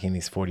stopped backing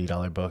these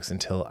 $40 books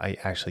until I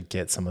actually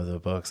get some of the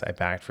books I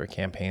backed for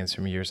campaigns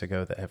from years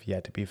ago that have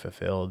yet to be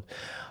fulfilled.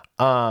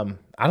 I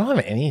don't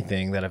have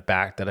anything that I've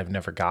backed that I've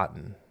never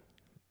gotten.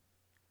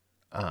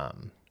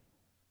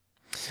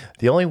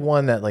 The only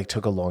one that like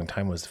took a long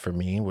time was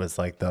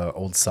like the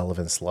old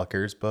Sullivan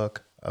Sluckers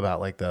book about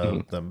like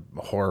the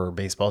horror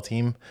baseball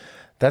team.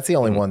 That's the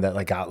only one that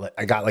I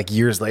got like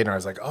years later. I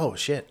was like, oh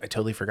shit, I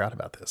totally forgot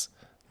about this.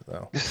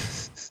 So,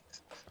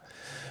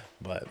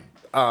 but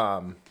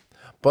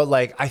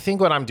like, I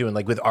think what I'm doing,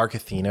 like with Arc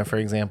Athena, for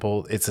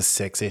example, it's a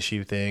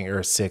 6-issue thing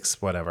or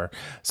 6, whatever.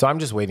 So I'm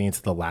just waiting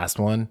until the last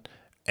one,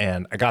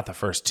 and I got the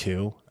first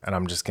 2, and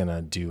I'm just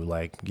gonna do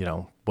like,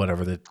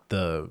 whatever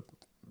the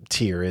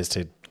tier is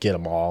to get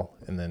them all,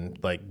 and then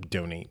like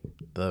donate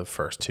the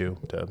first 2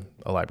 to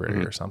a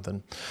library or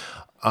something.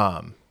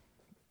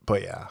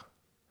 But yeah.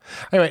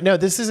 Anyway, no,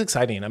 this is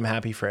exciting. I'm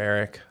happy for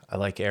Eric. I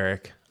like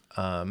Eric.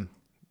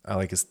 I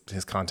like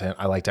his content.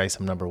 I liked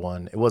ISOM number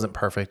 1. It wasn't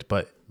perfect,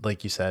 but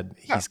like you said,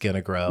 he's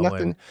gonna grow,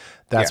 and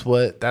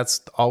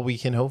that's all we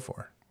can hope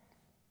for.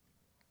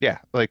 Yeah,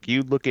 like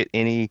you look at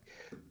any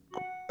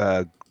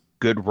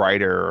good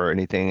writer or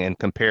anything and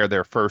compare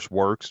their first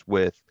works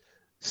with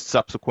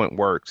subsequent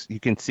works, you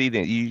can see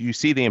that you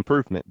see the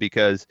improvement,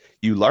 because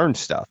you learn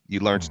stuff. You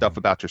learn stuff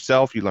about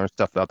yourself. You learn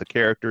stuff about the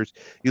characters.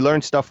 You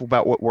learn stuff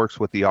about what works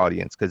with the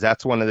audience, because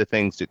that's one of the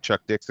things that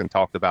Chuck Dixon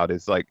talked about,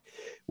 is like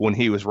when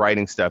he was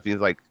writing stuff, he's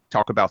like,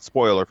 talk about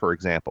Spoiler, for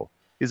example.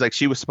 He's like,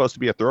 she was supposed to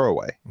be a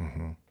throwaway.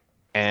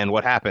 And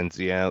what happens?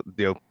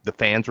 The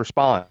fans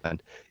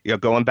respond.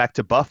 Going back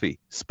to Buffy,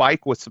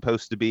 Spike was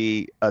supposed to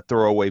be a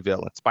throwaway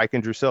villain, Spike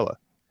and Drusilla.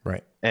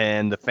 Right.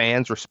 And the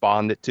fans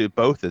responded to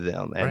both of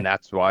them. And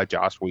that's why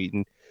Joss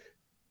Whedon,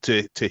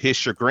 to his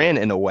chagrin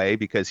in a way,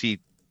 because he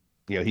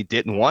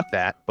didn't want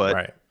that,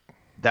 but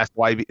that's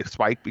why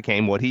Spike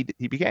became what he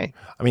became.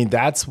 I mean,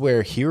 that's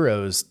where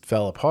Heroes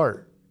fell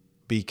apart,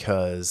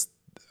 because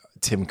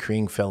Tim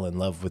Kring fell in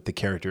love with the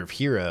character of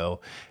Hero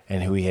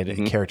and who he had a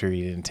character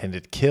he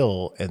intended to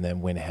kill, and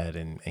then went ahead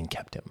and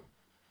kept him.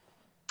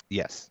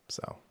 Yes.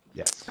 So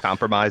Yes.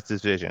 Compromised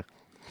his vision.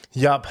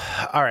 Yup.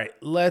 All right.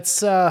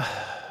 Let's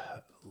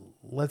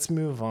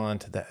move on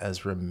to the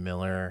Ezra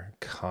Miller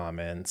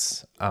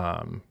comments.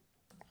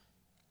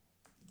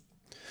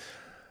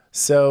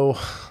 So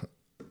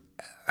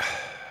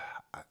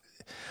all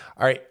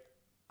right.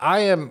 I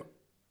am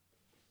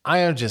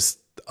just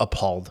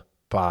appalled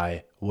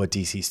by what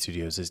DC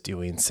Studios is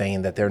doing,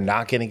 saying that they're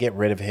not going to get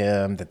rid of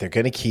him, that they're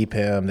going to keep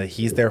him, that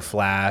he's their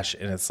Flash.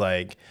 And it's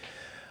like,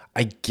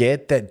 I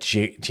get that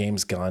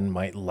James Gunn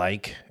might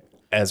like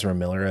Ezra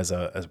Miller as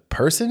a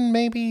person,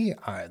 maybe.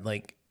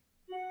 Like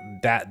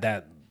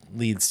that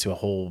leads to a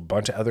whole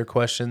bunch of other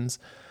questions.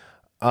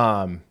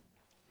 But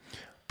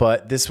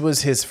this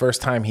was his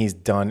first time he's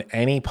done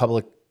any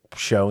public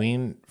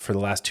showing for the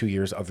last 2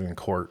 years other than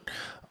court.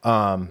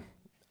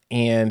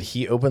 And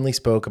he openly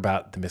spoke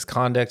about the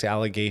misconduct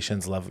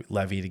allegations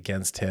levied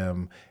against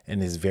him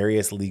and his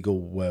various legal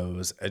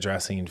woes,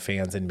 addressing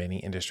fans and many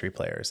industry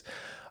players.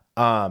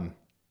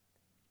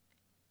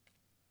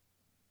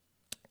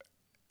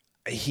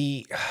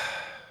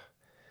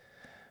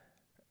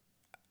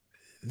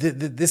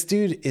 This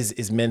dude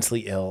is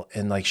mentally ill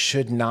and like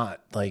should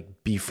not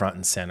like be front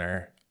and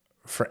center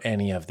for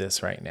any of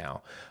this right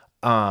now.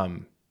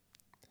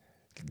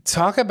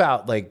 Talk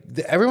about like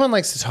everyone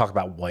likes to talk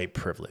about white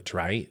privilege,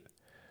 right?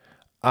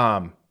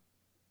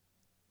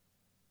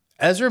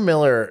 Ezra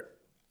Miller,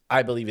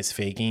 I believe, is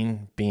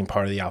faking being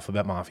part of the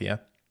Alphabet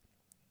Mafia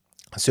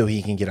so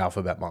he can get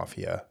Alphabet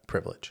Mafia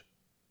privilege.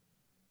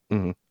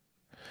 Mm-hmm.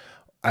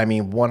 I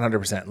mean,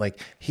 100%. Like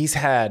he's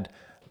had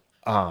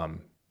a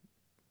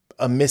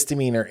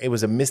misdemeanor. It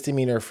was a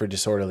misdemeanor for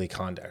disorderly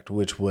conduct,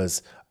 which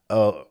was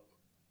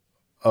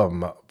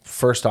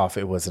first off,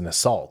 it was an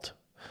assault.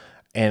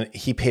 And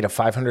he paid a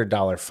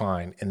 $500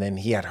 fine, and then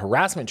he had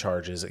harassment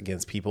charges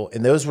against people,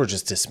 and those were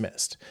just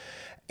dismissed.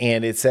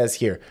 And it says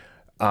here,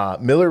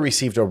 Miller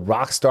received a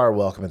rock star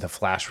welcome at the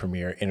Flash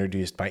premiere,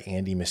 introduced by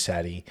Andy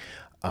Muschietti.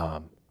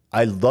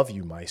 I love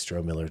you,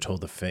 Maestro, Miller told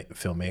the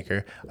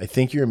filmmaker. I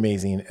think you're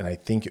amazing, and I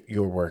think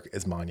your work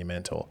is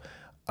monumental.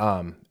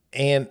 And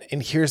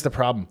here's the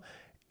problem,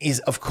 is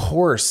of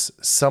course,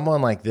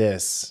 someone like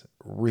this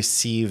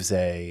receives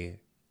a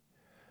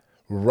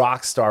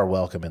rock star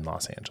welcome in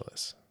Los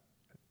Angeles.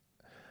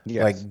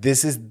 Yes. Like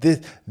this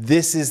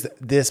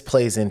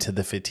plays into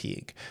the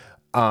fatigue.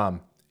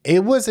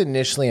 It was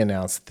initially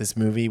announced that this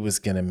movie was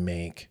going to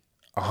make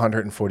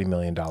 $140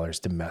 million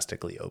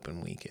domestically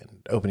opening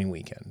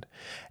weekend.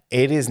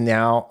 It is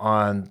now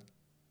on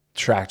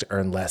track to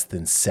earn less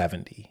than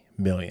 70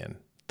 million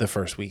the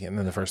first weekend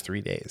in the first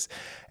 3 days.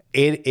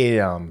 It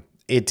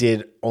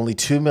did only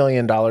 $2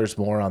 million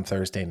more on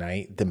Thursday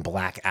night than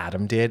Black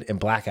Adam did, and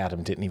Black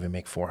Adam didn't even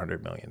make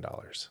 $400 million.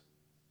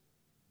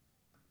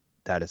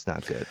 That is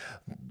not good.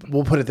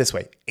 We'll put it this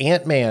way.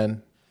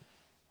 Ant-Man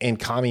and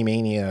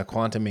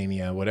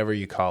Quantumania, whatever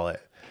you call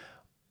it,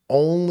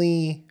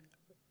 only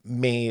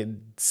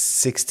made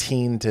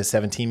 16 to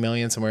 17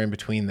 million, somewhere in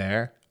between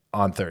there,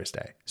 on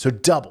Thursday. So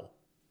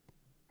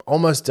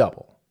almost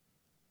double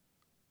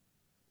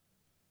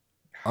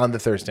on the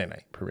Thursday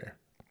night premiere.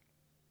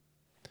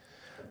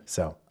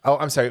 So,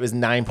 I'm sorry, it was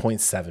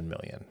 9.7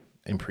 million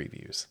in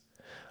previews.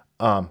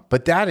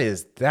 But that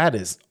is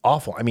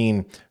awful. I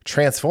mean,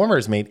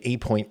 Transformers made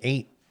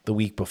 8.8 the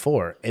week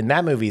before, and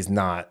that movie is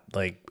not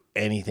like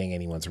anything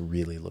anyone's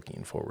really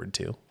looking forward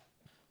to.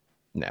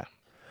 No.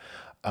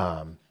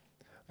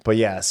 But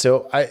yeah,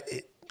 so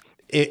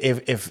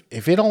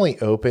if it only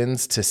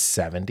opens to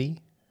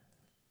 70,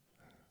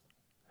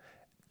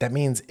 that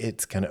means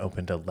it's going to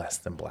open to less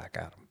than Black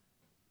Adam.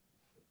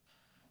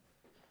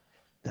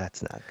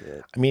 That's not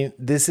good. I mean,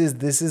 this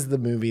is the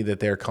movie that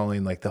they're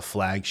calling like the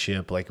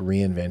flagship, like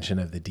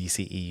reinvention of the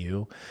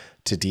DCEU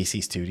to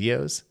DC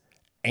Studios.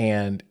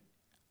 And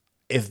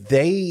if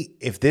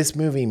this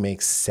movie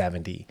makes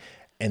 70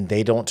 and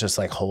they don't just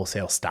like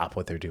wholesale stop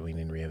what they're doing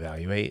and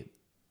reevaluate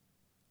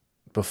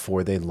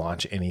before they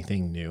launch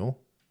anything new,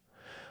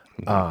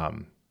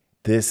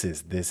 this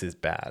is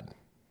bad.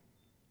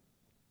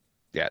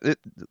 Yeah,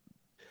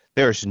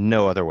 there's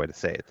no other way to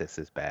say it. This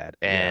is bad.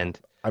 And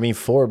I mean,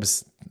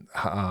 Forbes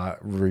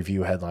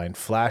review headline: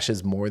 Flash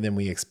is more than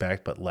we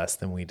expect, but less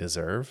than we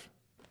deserve.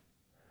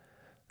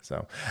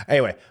 So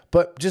anyway,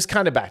 but just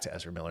kind of back to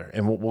Ezra Miller,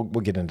 and we'll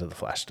get into the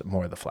Flash,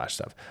 more of the Flash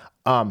stuff.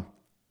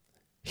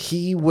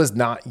 He was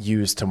not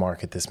used to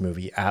market this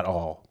movie at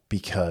all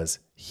because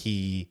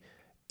he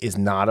is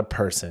not a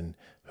person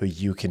who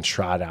you can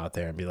trot out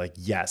there and be like,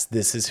 yes,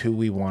 this is who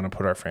we want to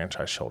put our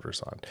franchise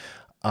shoulders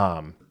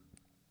on.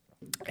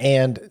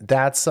 And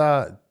that's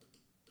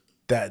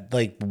that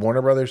like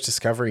Warner Brothers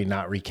Discovery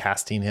not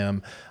recasting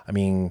him. I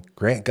mean,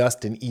 Grant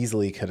Gustin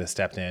easily could have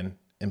stepped in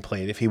and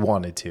played if he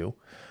wanted to.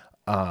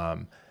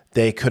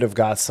 They could have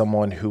got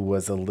someone who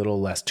was a little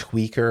less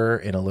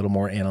tweaker and a little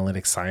more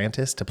analytic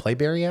scientist to play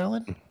Barry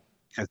Allen.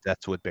 Because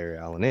that's what Barry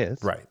Allen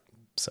is. Right.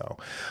 So,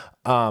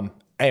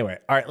 Anyway,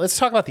 all right, let's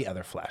talk about the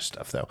other Flash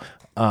stuff though,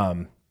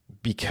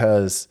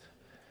 because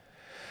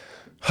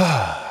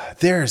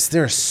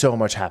there's so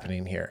much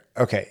happening here.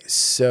 Okay,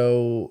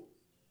 so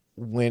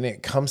when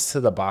it comes to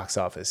the box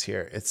office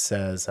here, it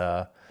says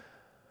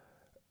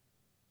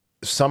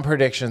some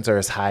predictions are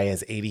as high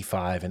as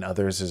 85 and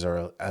others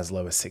are as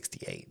low as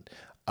 68.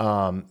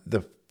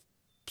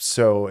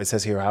 So it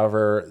says here,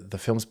 however, the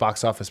film's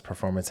box office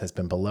performance has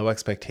been below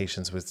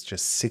expectations with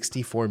just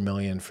 64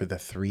 million for the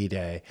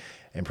 3-day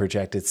and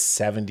projected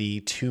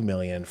 72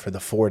 million for the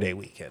 4-day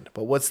weekend.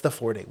 But what's the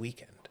 4-day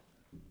weekend?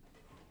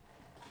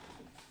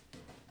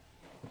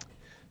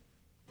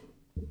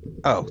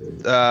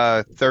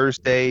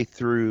 Thursday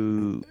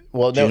through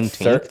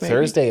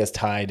Thursday is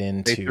tied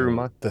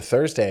into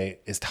Thursday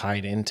is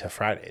tied into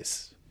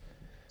Fridays.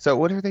 So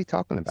what are they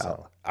talking about?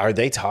 So are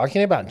they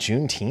talking about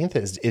Juneteenth?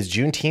 Is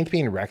Juneteenth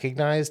being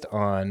recognized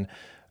on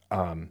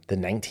the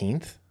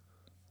 19th?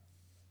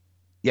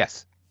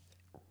 Yes.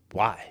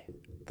 Why?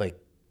 Like,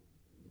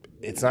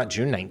 it's not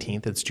June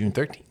 19th, it's June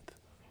 13th.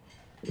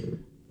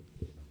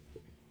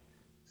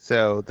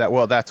 So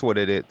that's what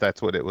it is. That's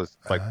what it was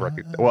like.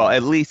 Well,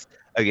 at least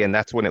again,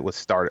 that's when it was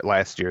started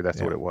last year.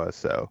 That's what it was.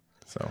 So,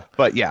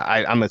 but yeah,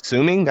 I'm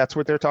assuming that's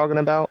what they're talking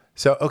about.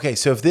 So, okay.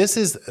 So if this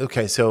is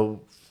okay,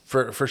 so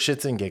for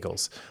shits and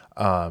giggles,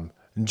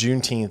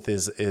 Juneteenth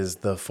is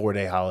the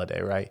 4-day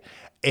holiday, right?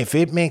 If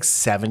it makes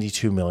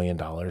 $72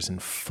 million in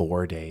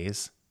 4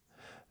 days,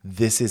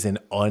 this is an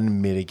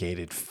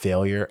unmitigated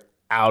failure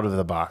out of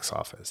the box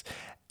office.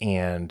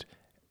 And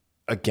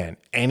again,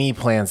 any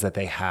plans that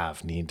they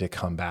have need to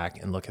come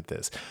back and look at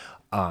this.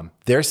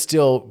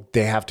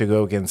 They have to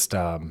go against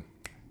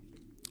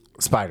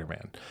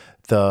Spider-Man.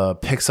 The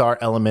Pixar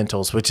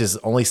Elementals, which is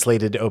only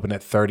slated to open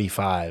at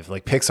 35.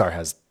 Like, Pixar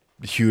has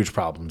huge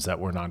problems that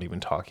we're not even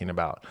talking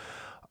about.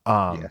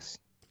 Yes.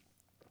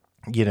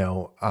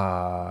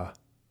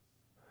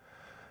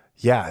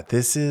 Yeah,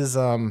 this is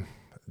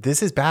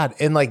bad.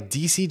 And like,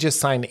 DC just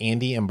signed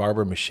Andy and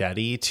Barbara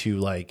Machete to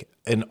like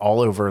an all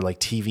over like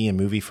TV and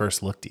movie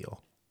first look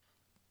deal.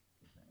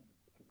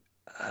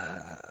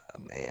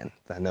 Man,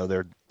 I know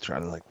they're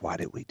trying to like, why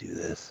did we do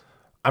this?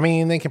 I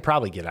mean, they can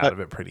probably get out of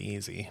it pretty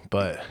easy,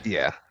 but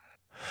yeah.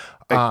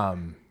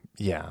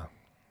 Yeah.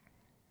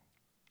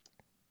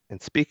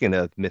 And speaking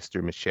of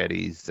Mr.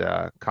 Machete's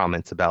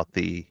comments about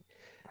the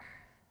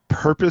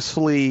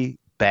purposefully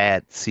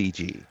bad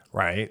CG.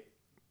 Right.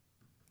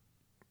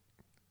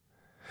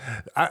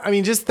 I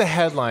mean, just the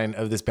headline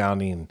of this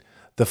bounding,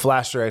 the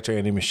Flash director,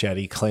 Andy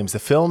Muschietti, claims the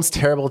film's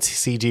terrible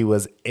CG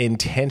was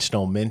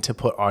intentional, meant to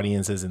put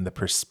audiences in the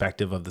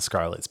perspective of the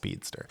Scarlet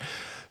Speedster.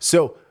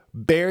 So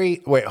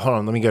wait, hold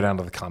on. Let me go down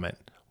to the comment.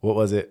 What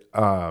was it?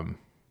 Where'd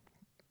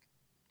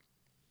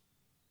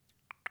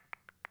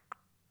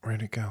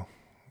it go?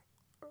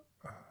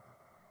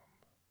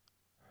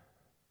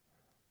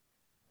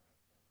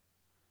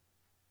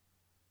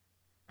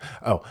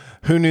 Oh,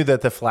 who knew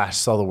that the Flash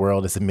saw the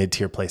world as a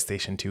mid-tier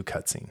PlayStation 2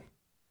 cutscene?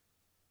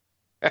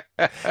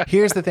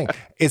 Here's the thing: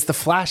 is the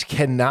Flash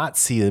cannot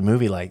see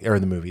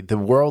the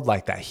world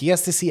like that. He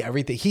has to see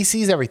everything. He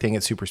sees everything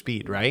at super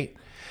speed, right?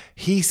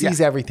 He sees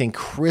everything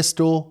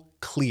crystal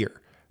clear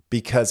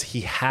because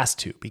he has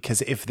to.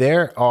 Because if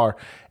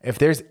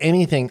there's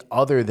anything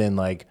other than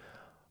like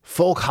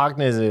full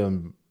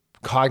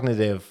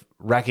cognitive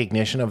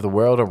recognition of the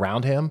world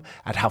around him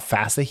at how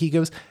fast that he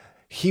goes,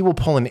 he will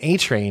pull an A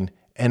train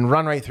and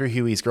run right through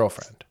Huey's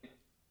girlfriend.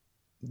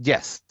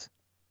 Yes.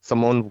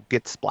 Someone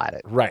gets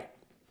splatted. Right.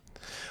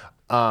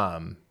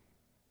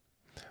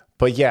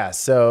 But yeah,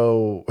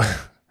 so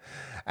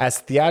as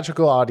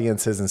theatrical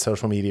audiences and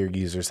social media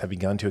users have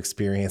begun to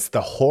experience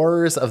the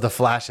horrors of the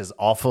Flash's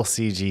awful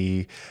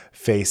CG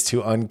face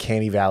to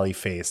uncanny valley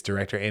face,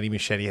 director Andy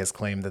Muschietti has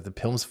claimed that the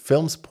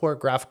film's poor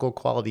graphical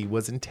quality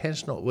was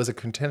intentional. It was a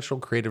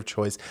intentional creative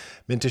choice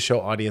meant to show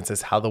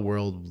audiences how the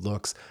world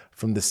looks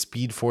from the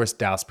Speed Force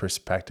Douse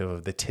perspective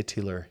of the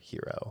titular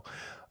hero.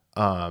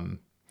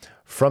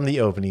 From the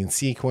opening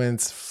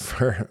sequence,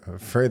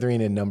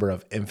 furthering a number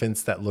of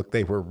infants that looked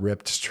they were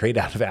ripped straight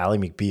out of Ally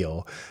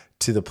McBeal,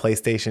 to the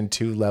PlayStation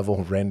 2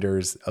 level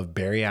renders of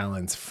Barry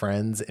Allen's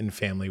friends and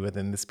family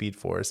within the Speed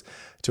Force,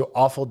 to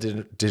awful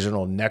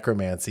digital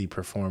necromancy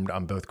performed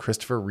on both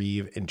Christopher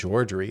Reeve and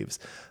George Reeves,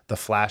 the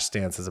Flash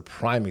stands as a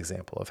prime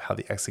example of how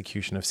the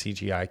execution of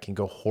CGI can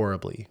go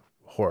horribly,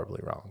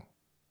 horribly wrong.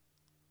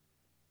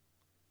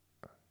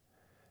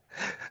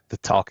 The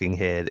talking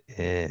head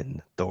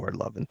in Thor: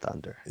 Love and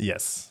Thunder.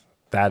 Yes.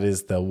 That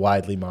is the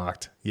widely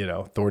mocked,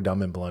 Thor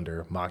Dumb and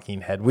Blunder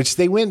mocking head, which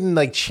they went and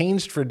like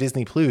changed for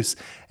Disney Plus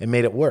and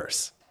made it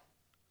worse.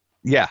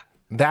 Yeah.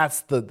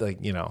 That's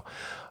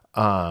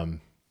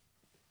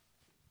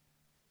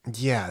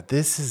yeah,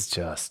 this is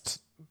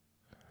just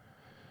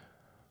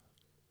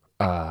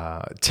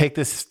take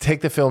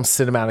the film's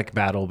cinematic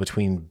battle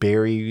between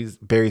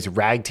Barry's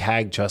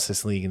ragtag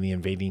Justice League and the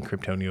invading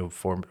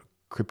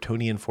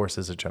Kryptonian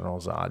forces of General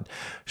Zod.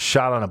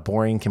 Shot on a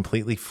boring,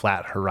 completely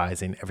flat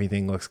horizon,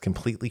 everything looks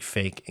completely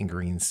fake and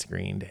green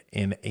screened,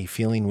 in a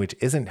feeling which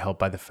isn't helped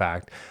by the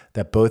fact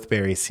that both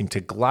berries seem to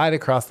glide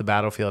across the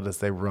battlefield as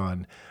they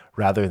run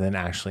rather than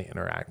actually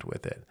interact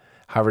with it.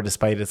 However,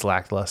 despite its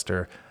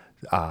lackluster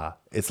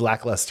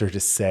to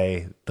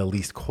say the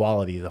least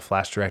quality, the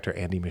Flash director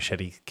Andy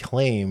Muschietti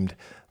claimed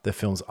the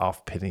film's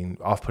off-putting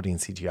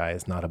CGI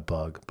is not a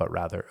bug, but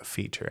rather a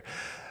feature.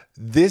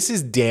 This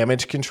is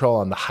damage control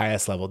on the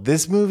highest level.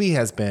 This movie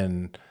has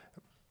been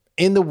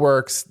in the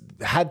works,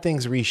 had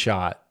things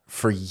reshot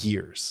for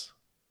years.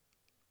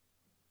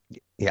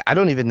 Yeah, I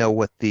don't even know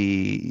what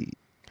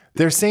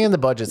They're saying the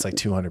budget's like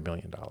 $200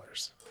 million.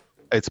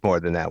 It's more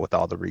than that with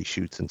all the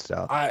reshoots and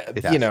stuff.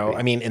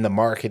 I mean, in the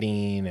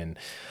marketing and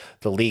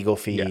the legal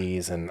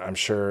fees, and I'm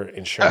sure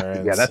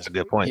insurance. Yeah, that's a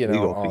good point.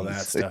 Legal all fees.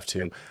 That stuff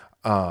too.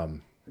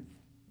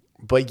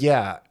 But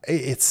yeah,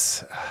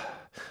 it's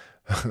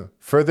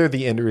further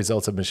the end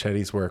results of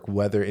Muschetti's work,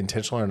 whether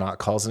intentional or not,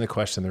 calls into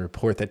question the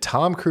report that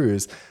Tom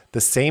Cruise,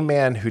 the same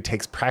man who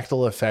takes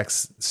practical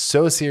effects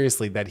so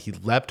seriously that he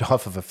leapt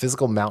off of a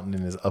physical mountain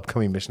in his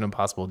upcoming Mission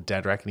Impossible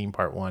Dead Reckoning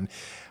Part 1,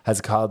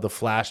 has called the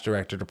Flash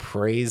director to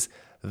praise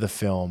the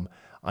film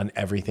on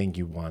everything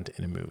you want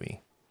in a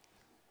movie.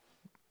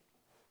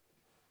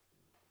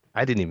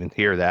 I didn't even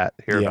hear about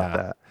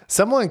that.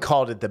 Someone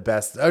called it the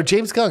best, or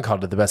James Gunn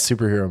called it the best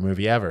superhero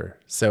movie ever.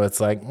 So it's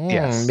like,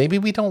 maybe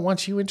we don't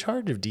want you in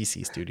charge of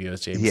DC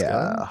Studios, James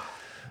Gunn.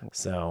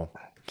 So,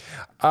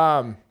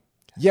 I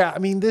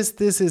mean, this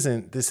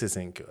isn't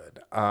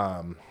good.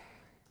 And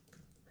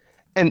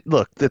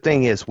look, the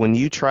thing is, when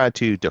you try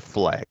to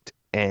deflect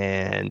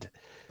and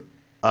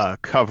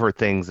cover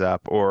things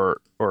up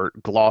or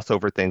gloss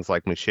over things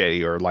like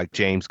Muschietti or like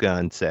James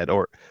Gunn said,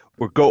 or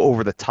go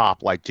over the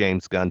top like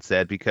James Gunn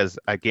said, because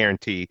I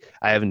guarantee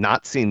I have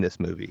not seen this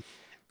movie.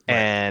 Right.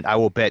 And I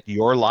will bet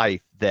your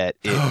life that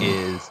it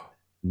is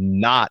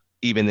not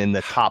even in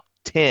the top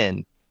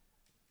 10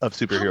 of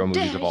superhero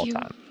movies of all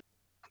time.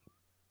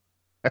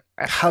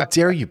 How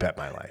dare you bet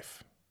my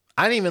life?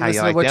 I didn't even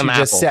listen to what you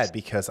just said,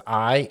 because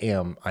I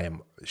am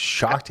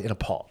shocked and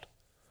appalled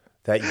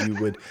that you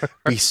would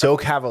be so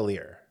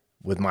cavalier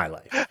with my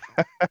life.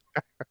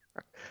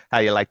 How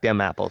you like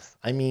them apples?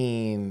 I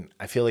mean,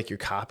 I feel like you're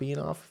copying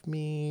off of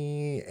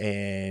me,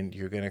 and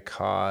you're going to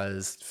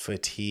cause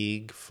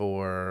fatigue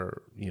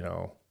for,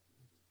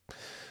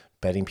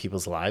 betting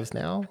people's lives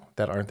now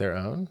that aren't their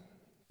own.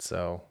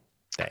 So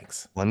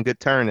thanks. One good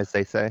turn, as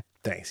they say.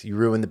 Thanks. You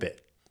ruined the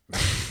bit.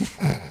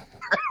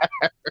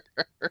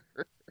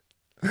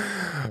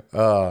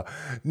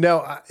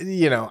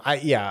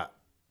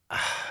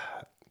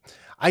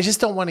 I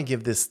just don't want to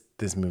give this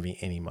movie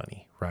any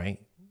money, right?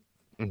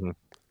 Mm-hmm.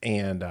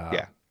 And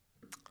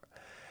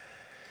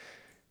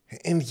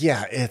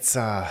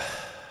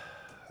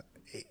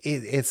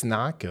it's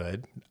not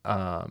good.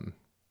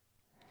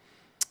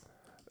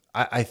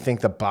 I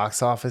think the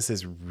box office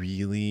is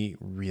really,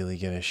 really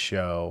going to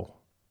show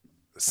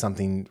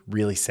something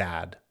really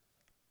sad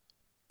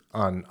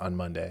on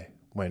Monday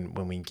when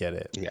we get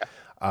it. Yeah.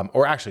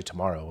 Or actually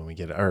tomorrow when we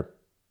get it. Or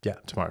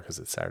tomorrow, because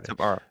it's Saturday.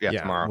 Tomorrow. Yeah,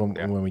 tomorrow.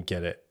 When we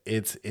get it,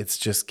 it's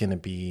just going to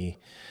be,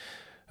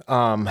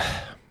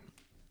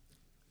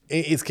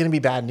 it's going to be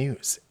bad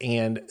news,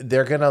 and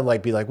they're going to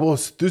be like, well,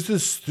 this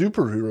is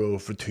superhero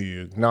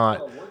fatigue,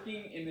 not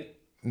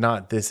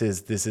this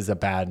is a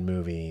bad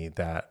movie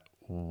that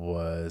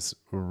was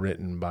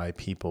written by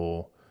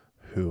people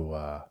who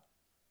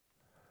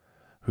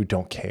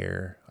don't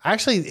care.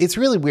 Actually, it's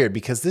really weird,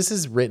 because this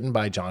is written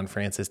by John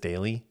Francis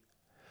Daley,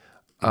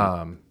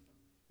 who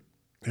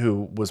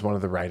was one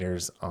of the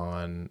writers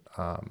on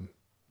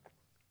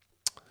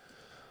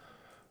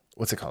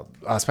what's it called?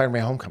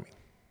 Spider-Man: Homecoming.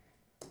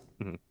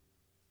 Mm-hmm.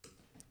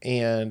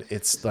 And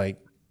it's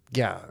like,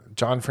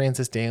 John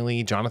Francis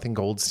Daley, Jonathan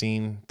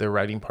Goldstein, their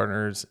writing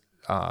partners,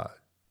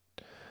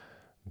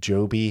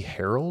 Joby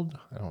Harold.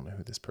 I don't know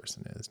who this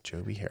person is.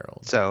 Joby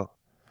Harold. So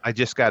I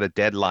just got a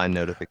deadline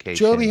notification.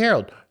 Joby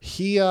Harold.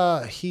 He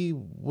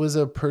was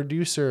a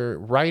producer,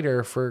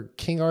 writer for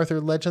King Arthur: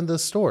 Legend of the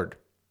Sword.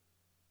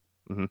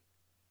 Mm-hmm.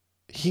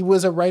 He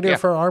was a writer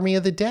for Army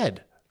of the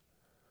Dead.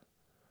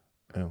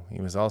 Oh,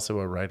 he was also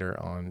a writer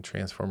on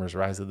Transformers: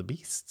 Rise of the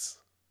Beasts.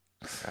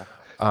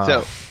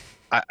 So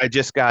I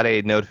just got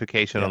a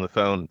notification on the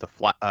phone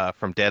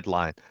from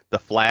Deadline. The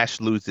Flash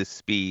loses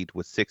speed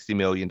with $60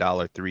 million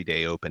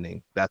 3-day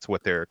opening. That's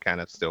what they're kind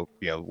of still,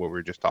 what we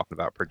were just talking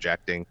about,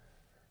 projecting.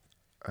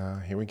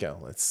 Here we go.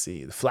 Let's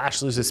see. The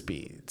Flash loses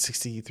speed,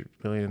 63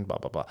 million, blah,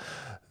 blah, blah.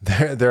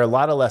 There are a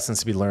lot of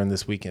lessons to be learned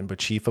this weekend, but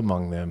chief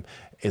among them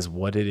is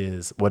what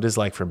is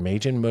like for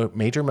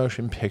major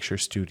motion picture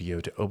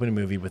studio to open a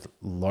movie with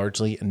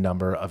largely a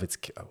number of its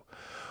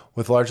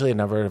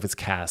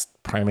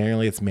cast,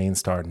 primarily its main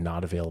star,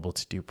 not available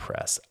to do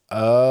press.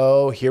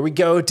 Oh, here we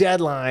go.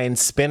 Deadline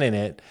spinning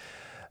it.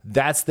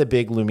 That's the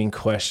big looming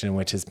question,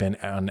 which has been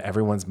on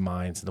everyone's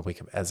minds in the wake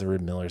of Ezra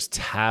Miller's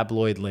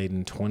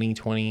tabloid-laden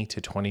 2020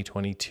 to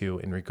 2022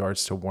 in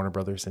regards to Warner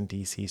Brothers and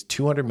DC's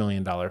 $200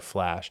 million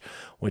Flash,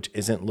 which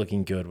isn't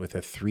looking good with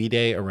a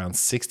 3-day around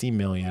 $60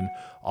 million,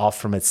 off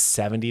from its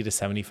 $70 to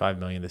 $75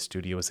 million the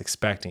studio was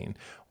expecting,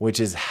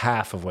 which is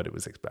half of what it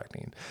was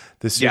expecting.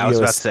 The studio I was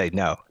about to say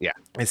no. Yeah,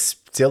 is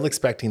still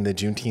expecting the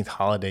Juneteenth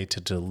holiday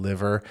to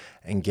deliver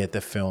and get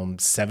the film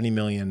 $70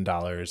 million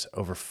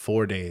over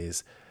 4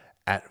 days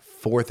at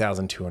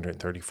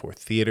 4,234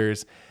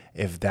 theaters.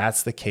 If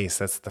that's the case,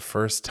 that's the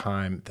first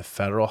time the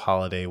federal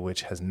holiday,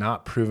 which has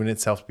not proven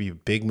itself to be a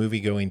big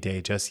movie-going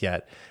day just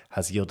yet,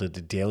 has yielded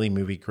a daily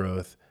movie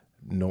growth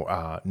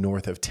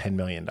north of $10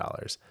 million.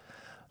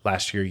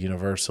 Last year,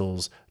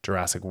 Universal's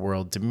Jurassic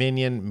World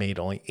Dominion made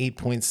only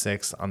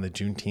 8.6 on the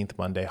Juneteenth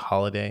Monday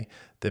holiday.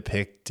 The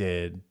pick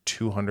did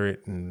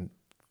 200 and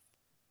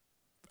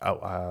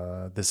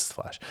this is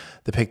Flash.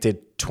 The pick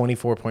did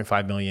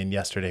 24.5 million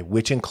yesterday,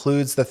 which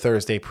includes the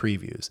Thursday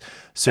previews.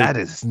 So that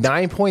is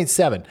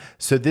 9.7.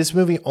 So this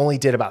movie only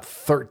did about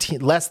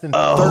less than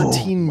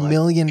 $13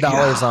 million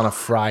on a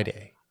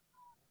Friday.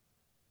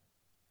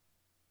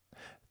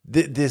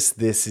 This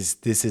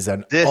is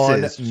an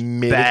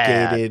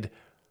unmitigated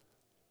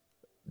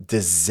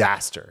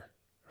disaster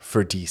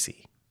for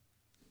DC.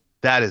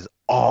 That is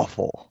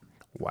awful.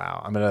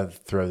 Wow. I'm going to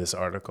throw this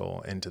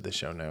article into the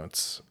show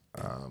notes.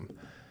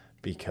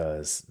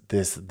 Because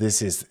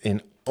this is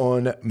an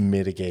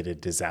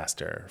unmitigated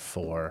disaster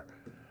for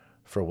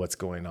what's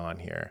going on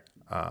here.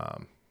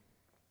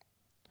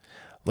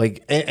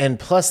 And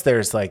plus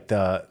there's like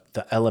the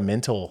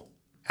elemental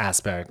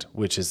aspect,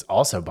 which is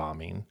also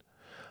bombing,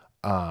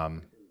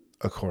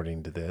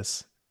 according to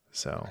this.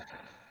 So,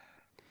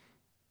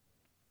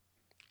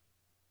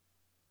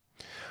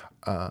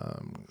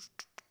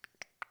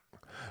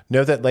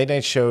 note that late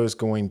night shows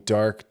going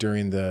dark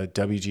during the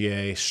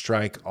WGA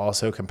strike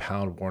also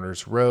compound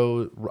Warner's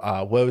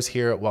woes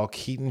here. While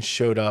Keaton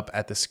showed up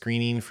at the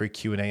screening for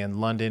Q&A in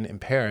London and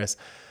Paris,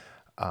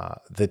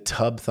 the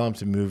Tub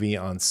Thumped the movie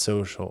on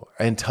social.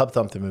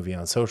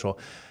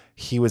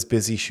 He was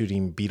busy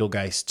shooting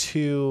Beetlegeist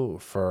 2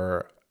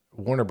 for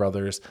Warner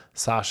Brothers.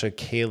 Sasha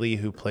Cayley,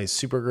 who plays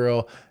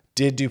Supergirl,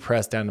 did do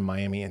press down to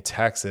Miami and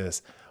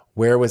Texas.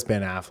 Where was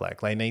Ben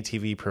Affleck? Late Night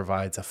TV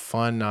provides a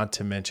fun, not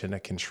to mention a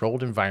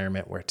controlled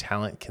environment where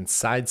talent can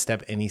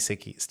sidestep any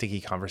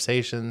sticky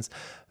conversations.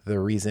 The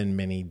reason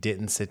many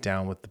didn't sit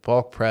down with the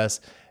bulk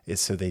press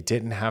is so they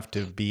didn't have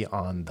to be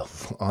on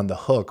the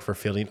hook for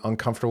fielding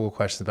uncomfortable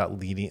questions about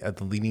the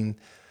leading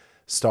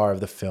star of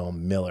the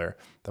film, Miller.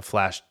 The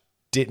Flash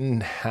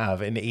didn't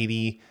have an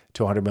 $80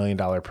 to $100 million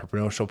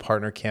promotional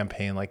partner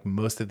campaign like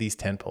most of these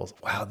tentpoles.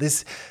 Wow,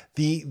 the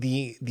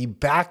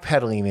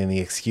backpedaling and the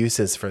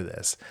excuses for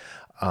this.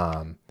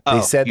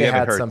 They said they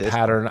had some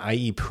pattern,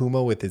 i.e.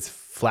 Puma with its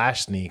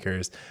Flash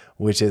sneakers,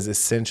 which is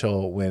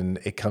essential when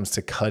it comes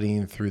to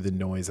cutting through the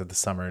noise of the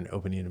summer and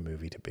opening a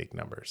movie to big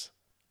numbers.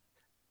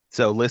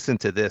 So listen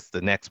to this,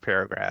 the next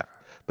paragraph.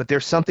 But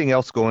there's something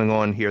else going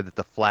on here that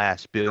The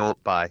Flash,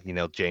 built by,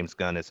 James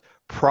Gunn, is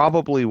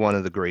probably one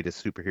of the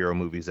greatest superhero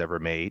movies ever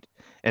made.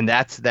 And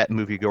that's that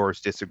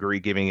moviegoers disagree,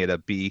 giving it a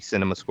B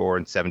cinema score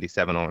and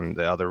 77 on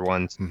the other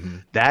ones. Mm-hmm.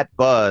 That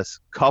buzz,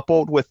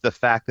 coupled with the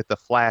fact that The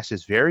Flash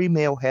is very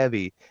male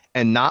heavy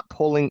and not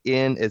pulling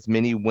in as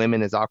many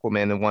women as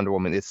Aquaman and Wonder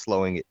Woman, is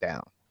slowing it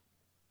down.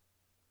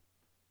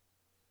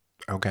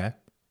 Okay.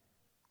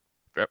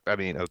 I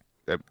mean,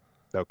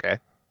 okay.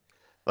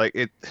 Like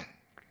it...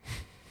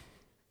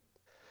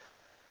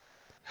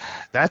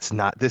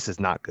 This is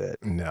not good.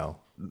 No.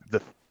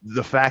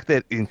 The fact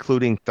that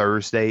including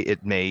Thursday,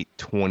 it made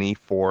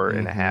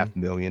 $24.5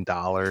 million.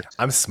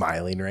 I'm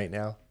smiling right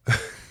now.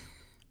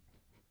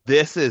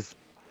 This is,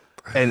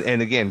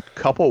 and again,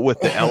 coupled with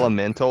the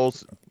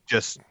elementals,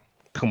 just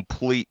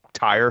complete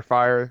tire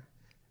fire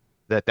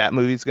that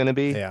movie's going to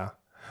be. Yeah.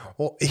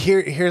 Well,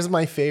 here's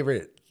my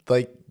favorite,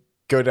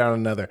 go down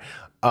another.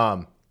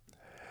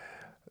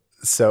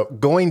 So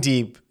going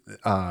deep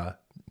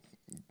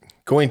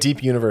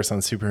universe on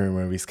superhero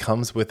movies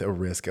comes with a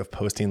risk of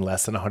posting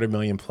less than 100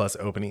 million plus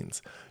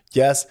openings.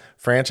 Yes,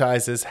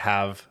 franchises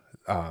have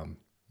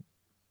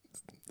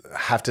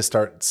to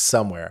start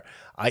somewhere,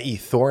 i.e.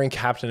 Thor and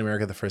Captain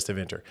America, the First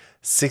Avenger,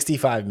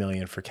 65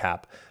 million for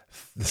Cap,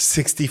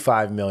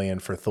 65 million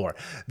for Thor.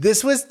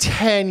 This was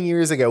 10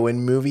 years ago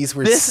when movies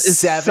were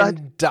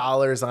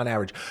 $7 on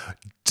average.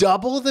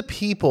 Double the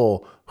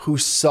people who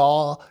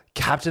saw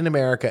Captain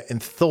America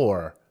and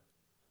Thor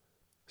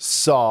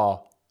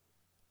saw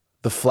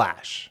The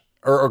Flash,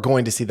 or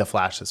going to see The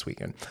Flash this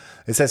weekend.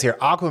 It says here,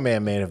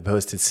 Aquaman may have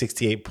posted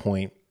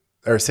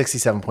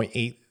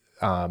 67.8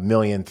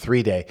 million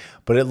 3-day,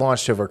 but it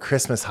launched over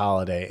Christmas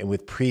holiday and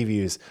with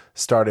previews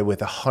started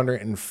with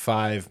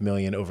 105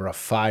 million over a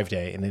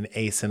 5-day and an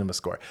A cinema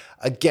score.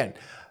 Again,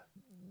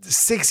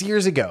 6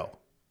 years ago,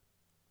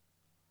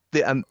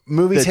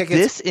 movie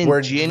tickets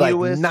were like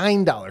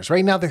 $9.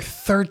 Right now, they're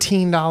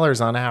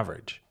 $13 on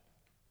average,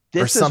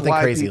 or something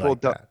crazy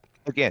like that.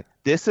 again,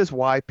 this is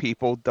why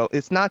people don't,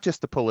 it's not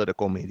just the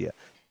political media.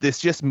 This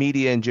just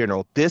media in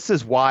general. This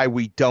is why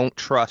we don't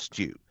trust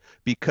you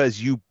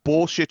because you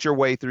bullshit your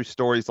way through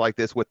stories like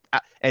this with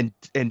and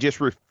just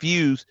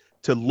refuse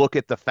to look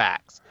at the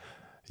facts.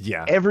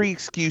 Yeah. Every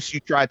excuse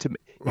you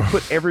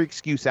put every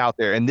excuse out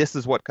there, and this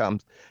is what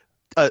comes.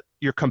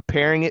 You're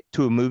comparing it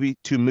to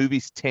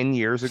movies 10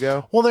 years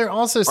ago. Well, they're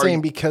also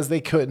saying because they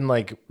couldn't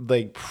like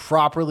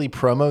properly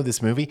promo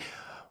this movie,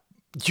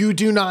 you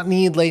do not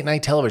need late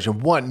night television.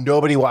 One,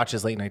 nobody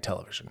watches late night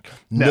television.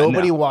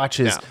 Nobody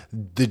watches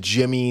the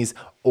Jimmys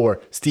or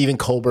Stephen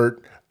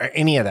Colbert or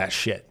any of that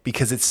shit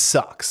because it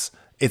sucks.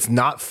 It's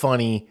not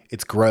funny.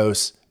 It's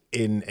gross.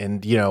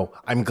 And you know,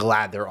 I'm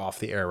glad they're off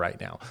the air right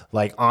now.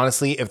 Like,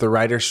 honestly, if the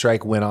writer's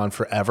strike went on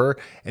forever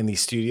and these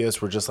studios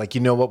were just like,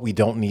 you know what, we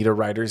don't need a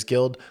writer's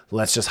guild.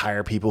 Let's just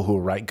hire people who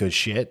write good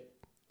shit.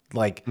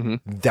 Like,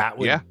 that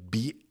would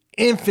be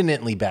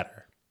infinitely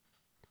better.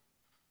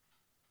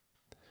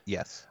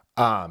 Yes.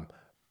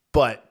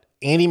 But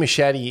Andy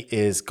Muschietti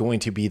is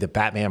going to be the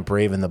Batman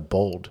Brave and the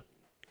Bold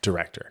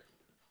director.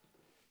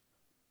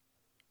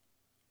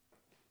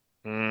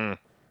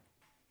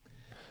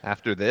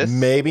 After this?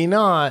 Maybe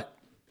not.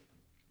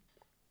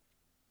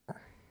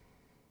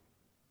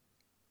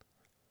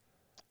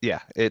 Yeah,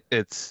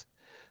 it's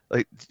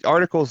like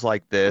articles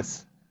like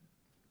this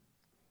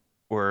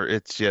where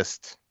it's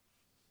just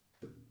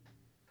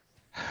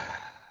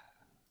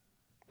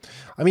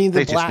I mean,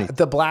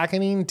 the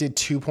Blackening did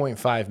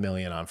 2.5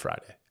 million on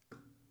Friday.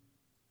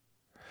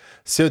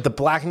 So the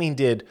Blackening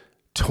did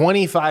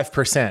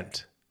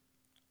 25%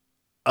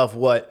 of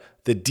what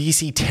the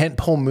DC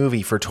tentpole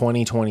movie for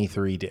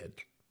 2023 did.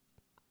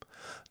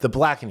 The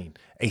Blackening,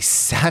 a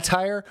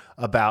satire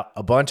about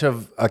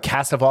a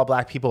cast of all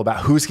black people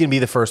about who's going to be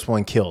the first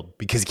one killed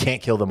because you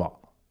can't kill them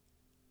all.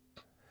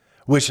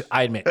 Which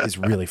I admit is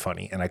really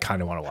funny and I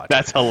kind of want to watch.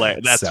 That's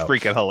hilarious. That's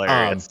freaking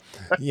hilarious.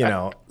 You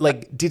know,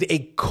 like did a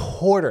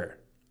quarter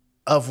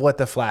of what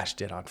The Flash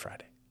did on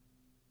Friday.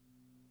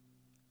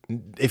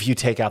 If you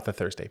take out the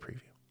Thursday preview.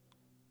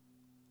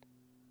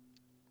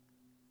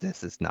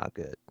 This is not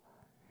good.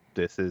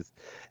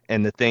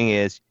 And the thing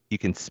is, you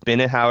can spin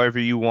it however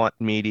you want,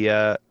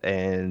 media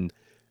and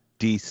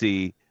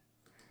DC,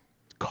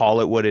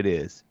 call it what it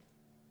is,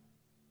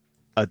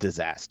 a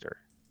disaster.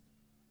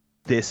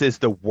 This is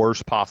the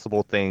worst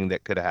possible thing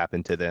that could have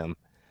happened to them,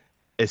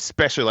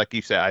 especially like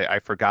you said, I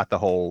forgot the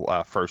whole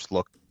first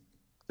look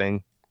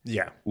thing.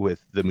 Yeah. With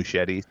the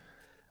Muschietti.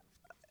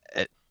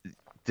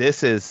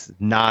 This is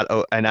not,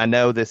 and I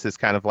know this is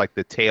kind of like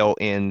the tail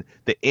end,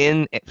 the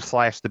end /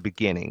 the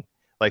beginning.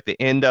 Like the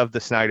end of the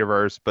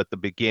Snyderverse, but the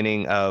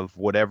beginning of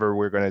whatever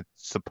we're going to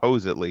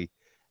supposedly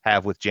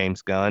have with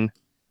James Gunn.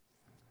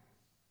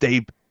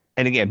 And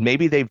again,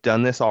 maybe they've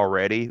done this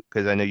already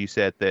because I know you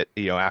said that,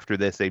 you know, after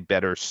this, they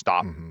better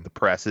stop the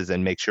presses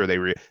and make sure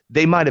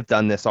they might have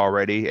done this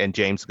already. And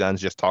James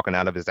Gunn's just talking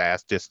out of his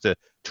ass just to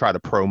try to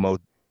promote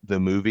the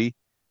movie.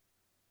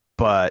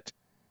 But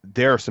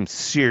there are some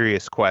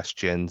serious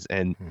questions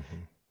and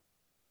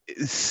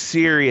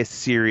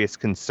serious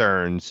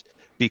concerns.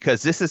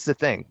 Because this is the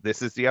thing.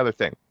 This is the other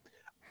thing.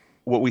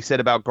 What we said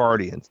about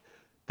Guardians.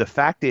 The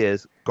fact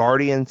is,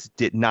 Guardians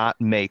did not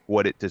make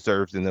what it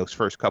deserves in those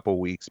first couple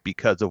weeks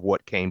because of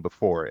what came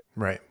before it.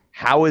 Right.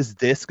 How is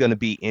this going to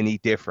be any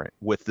different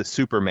with the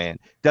Superman?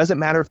 Doesn't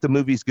matter if the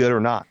movie's good or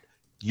not.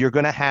 You're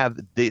going to have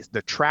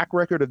the track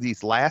record of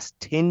these last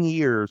 10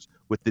 years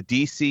with the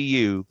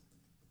DCU.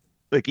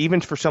 Like,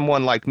 even for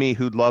someone like me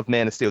who loved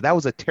Man of Steel, that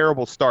was a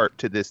terrible start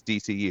to this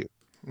DCU.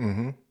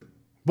 Mm-hmm.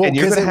 Well,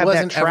 because it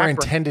wasn't ever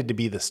intended to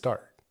be the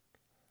start.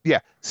 Yeah.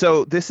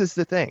 So this is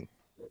the thing.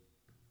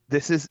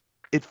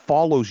 It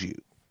follows you.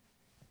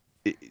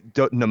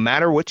 No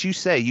matter what you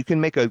say, you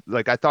can make I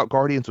thought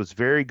Guardians was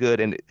very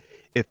good. And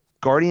if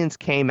Guardians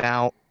came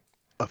out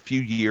a few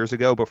years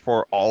ago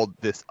before all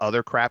this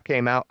other crap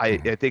came out, I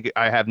think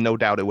I have no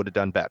doubt it would have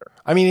done better.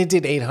 I mean, it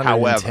did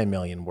 810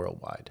 million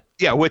worldwide.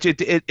 Yeah, which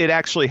it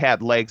actually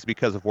had legs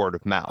because of word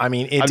of mouth. I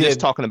mean, I'm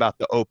just talking about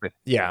the open.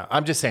 Yeah,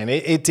 I'm just saying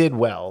it did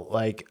well.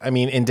 Like, I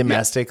mean, and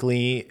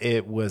domestically,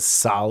 it was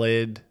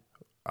solid,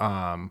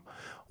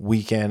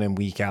 week in and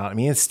week out. I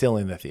mean, it's still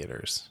in the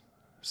theaters.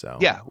 So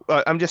yeah,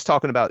 I'm just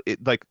talking about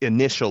it like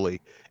initially,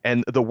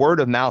 and the word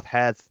of mouth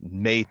has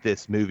made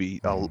this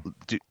movie.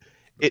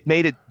 It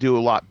made it do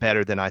a lot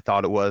better than I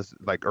thought it was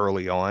like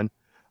early on,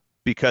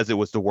 because it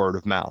was the word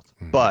of mouth.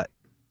 But.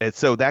 And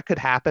so that could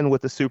happen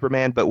with the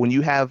Superman, but when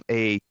you have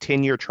a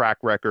 10-year track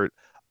record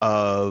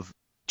of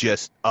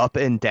just up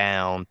and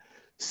down,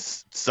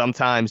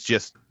 sometimes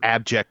just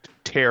abject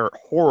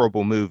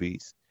horrible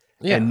movies,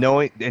 and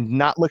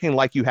not looking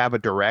like you have a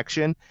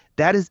direction,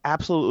 that is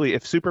absolutely,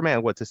 if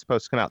Superman, what's it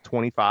supposed to come out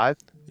 25?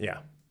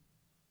 Yeah.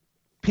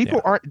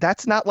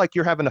 That's not like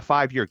you're having a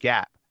 5-year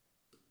gap.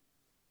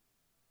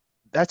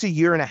 That's a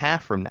year and a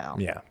half from now.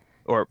 Yeah.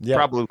 Or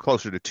probably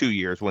closer to 2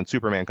 years when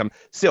Superman comes.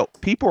 Still,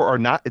 people are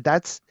not.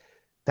 That's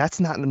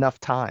not enough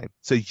time.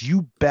 So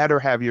you better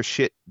have your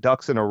shit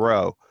ducks in a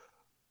row,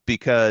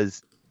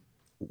 because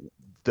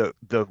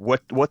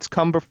what's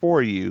come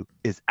before you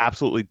is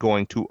absolutely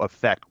going to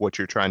affect what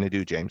you're trying to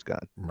do, James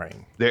Gunn. Right.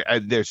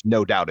 There's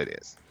no doubt it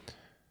is.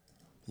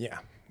 Yeah.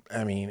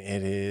 I mean,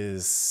 it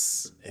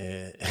is.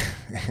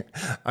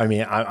 I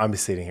mean, I'm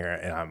sitting here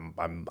and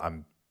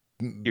I'm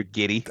You're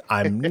giddy.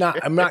 I'm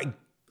not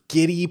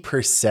giddy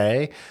per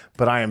se,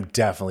 but I am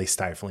definitely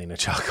stifling a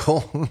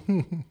chuckle.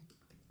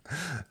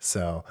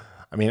 So,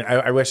 I mean,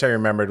 I wish I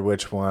remembered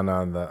which one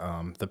on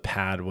the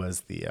pad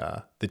was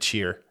the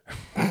cheer.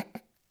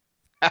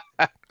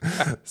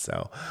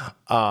 So,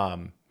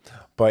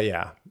 but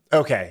yeah.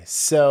 Okay.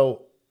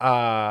 So,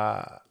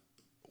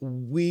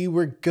 we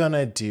were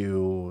gonna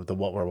do the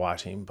what we're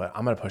watching, but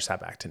I'm gonna push that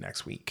back to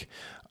next week.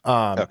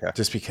 Okay.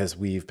 Just because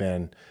we're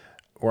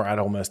at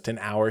almost an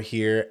hour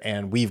here,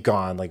 and we've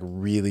gone like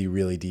really,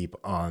 really deep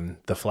on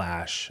The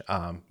Flash.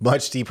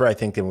 Much deeper, I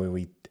think, than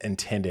we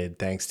intended,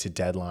 thanks to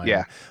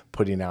Deadline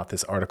putting out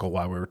this article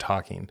while we were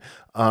talking.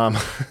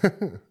 But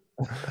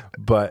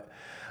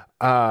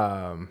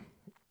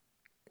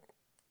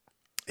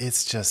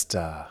it's just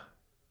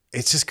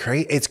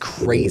crazy. It's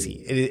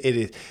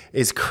crazy.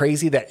 It's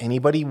crazy that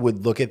anybody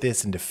would look at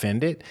this and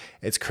defend it.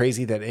 It's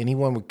crazy that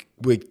anyone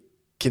would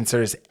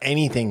consider this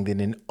anything than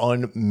an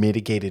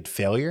unmitigated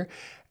failure.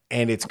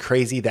 And it's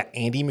crazy that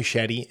Andy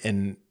Muschietti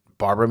and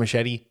Barbara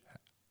Muschietti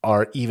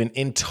are even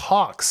in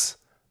talks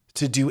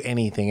to do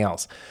anything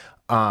else.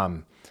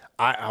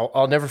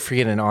 I'll never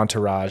forget in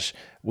Entourage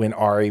when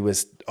Ari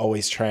was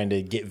always trying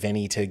to get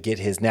Vinny to get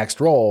his next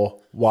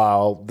role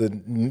while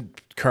the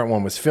current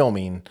one was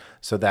filming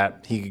so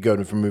that he could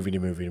go from movie to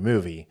movie to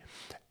movie.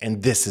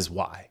 And this is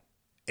why.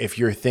 If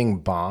your thing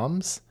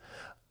bombs,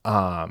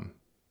 you're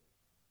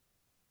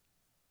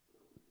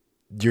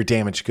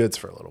damaged goods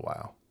for a little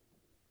while.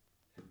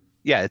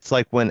 Yeah, it's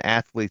like when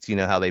athletes, you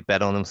know how they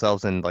bet on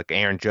themselves, and like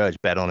Aaron Judge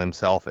bet on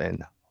himself,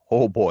 and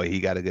oh boy, he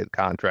got a good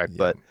contract.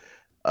 But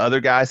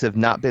other guys have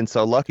not been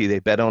so lucky. They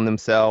bet on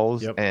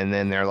themselves, and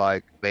then they're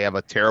like, they have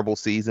a terrible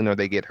season or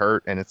they get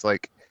hurt, and it's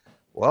like,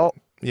 well,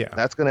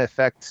 that's going to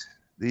affect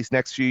these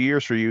next few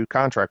years for you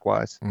contract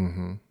wise.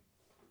 Mm-hmm.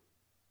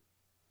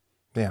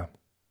 Yeah.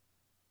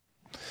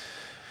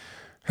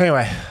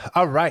 Anyway,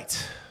 all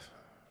right.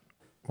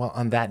 Well,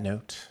 on that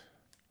note,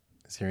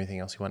 is there anything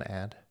else you want to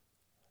add?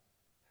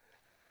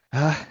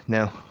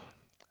 No.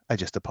 I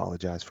just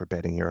apologize for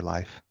betting your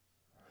life.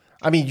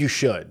 I mean, you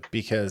should,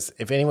 because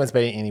if anyone's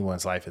betting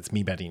anyone's life, it's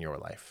me betting your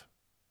life.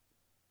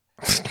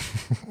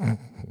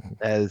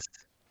 As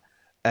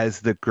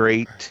the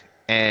great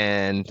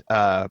and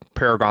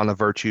paragon of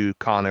virtue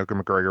Conor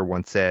McGregor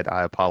once said,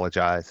 I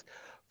apologize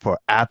for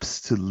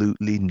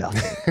absolutely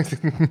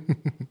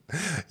nothing.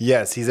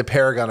 Yes, he's a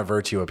paragon of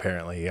virtue,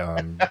 apparently.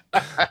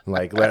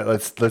 Like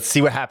let's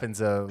see what happens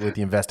with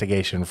the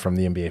investigation from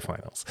the NBA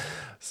Finals.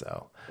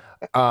 So,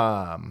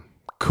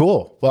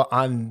 cool. Well,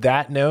 on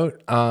that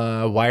note,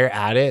 while you're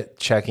at it,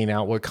 checking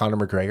out what Conor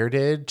McGregor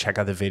did, check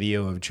out the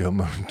video of Joe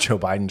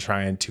Biden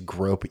trying to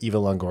grope Eva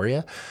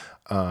Longoria.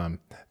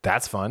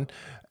 That's fun.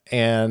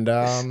 And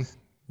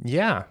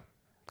yeah,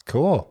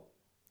 cool.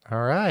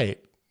 All right.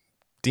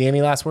 Do you have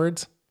any last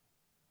words?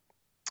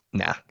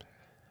 Nah.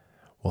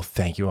 Well,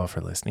 thank you all for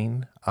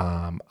listening.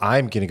 I'm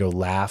going to go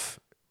laugh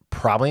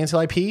probably until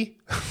I pee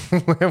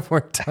when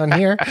we're done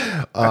here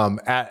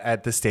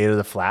at the State of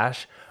the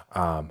Flash.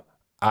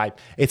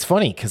 It's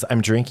funny because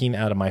I'm drinking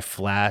out of my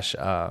Flash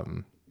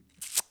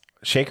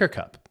shaker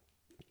cup.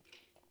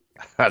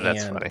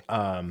 That's funny.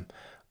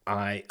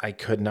 I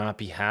could not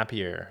be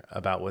happier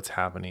about what's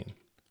happening.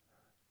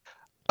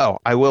 Oh,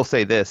 I will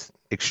say this.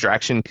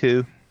 Extraction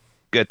Coup,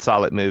 good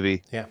solid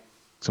movie. Yeah.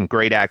 Some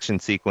great action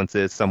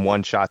sequences, some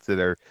one-shots that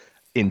are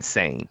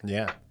insane.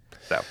 Yeah.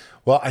 So,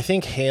 well, I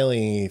think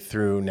Haley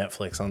threw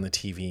Netflix on the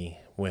TV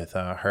with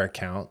her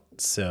account,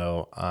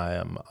 so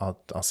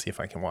I'll see if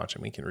I can watch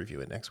it. We can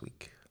review it next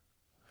week.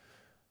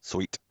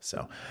 Sweet.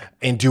 So,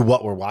 and do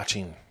what we're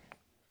watching.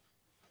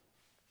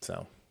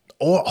 So,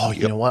 or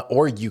you know what?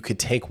 Or you could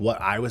take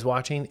what I was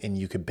watching and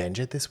you could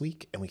binge it this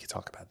week, and we could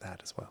talk about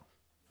that as well.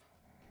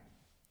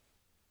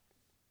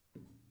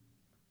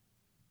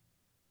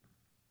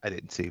 I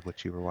didn't see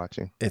what you were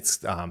watching.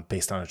 It's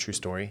based on a true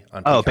story.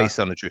 On Peacock. Based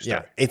on a true story.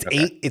 Yeah, it's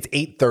okay.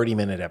 eight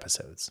 30-minute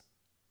episodes.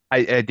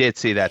 I did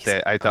see that.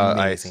 I thought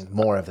amazing.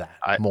 More of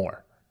that.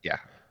 More. Yeah,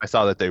 I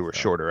saw that they were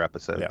shorter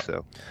episodes.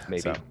 So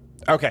maybe. So,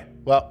 okay.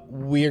 Well,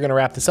 we are going to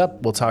wrap this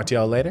up. We'll talk to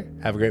y'all later.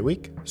 Have a great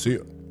week. See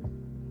you.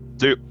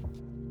 See you.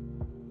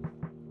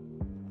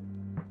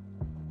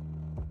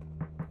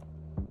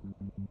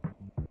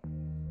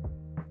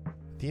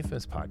 The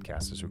Infamous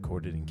Podcast is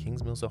recorded in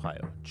Kings Mills,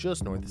 Ohio,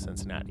 just north of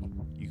Cincinnati.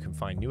 You can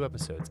find new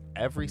episodes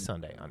every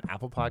Sunday on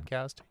Apple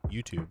Podcast,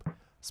 YouTube,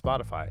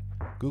 Spotify,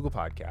 Google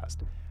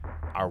Podcast,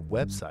 our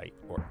website,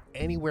 or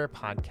anywhere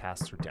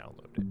podcasts are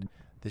downloaded.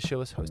 This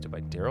show is hosted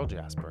by Daryl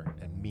Jasper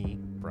and me,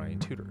 Brian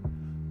Tudor.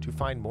 To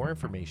find more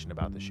information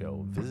about the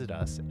show, visit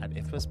us at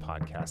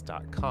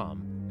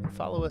infamouspodcast.com and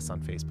follow us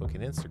on Facebook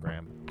and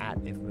Instagram at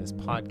Infamous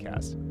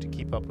Podcast to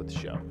keep up with the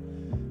show.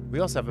 We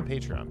also have a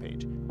Patreon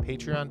page,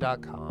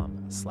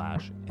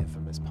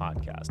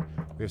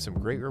 patreon.com/infamouspodcast, where We have some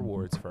great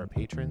rewards for our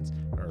patrons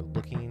and are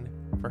looking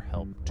for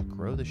help to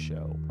grow the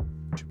show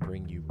to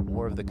bring you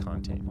more of the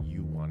content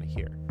you want to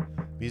hear.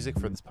 Music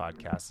for this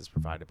podcast is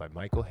provided by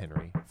Michael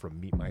Henry from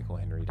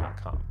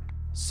meetmichaelhenry.com.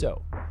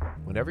 So,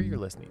 whenever you're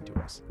listening to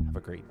us, have a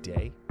great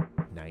day,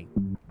 night,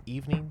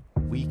 evening,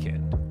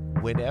 weekend,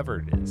 whenever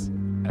it is,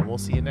 and we'll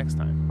see you next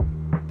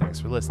time. Thanks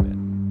for listening.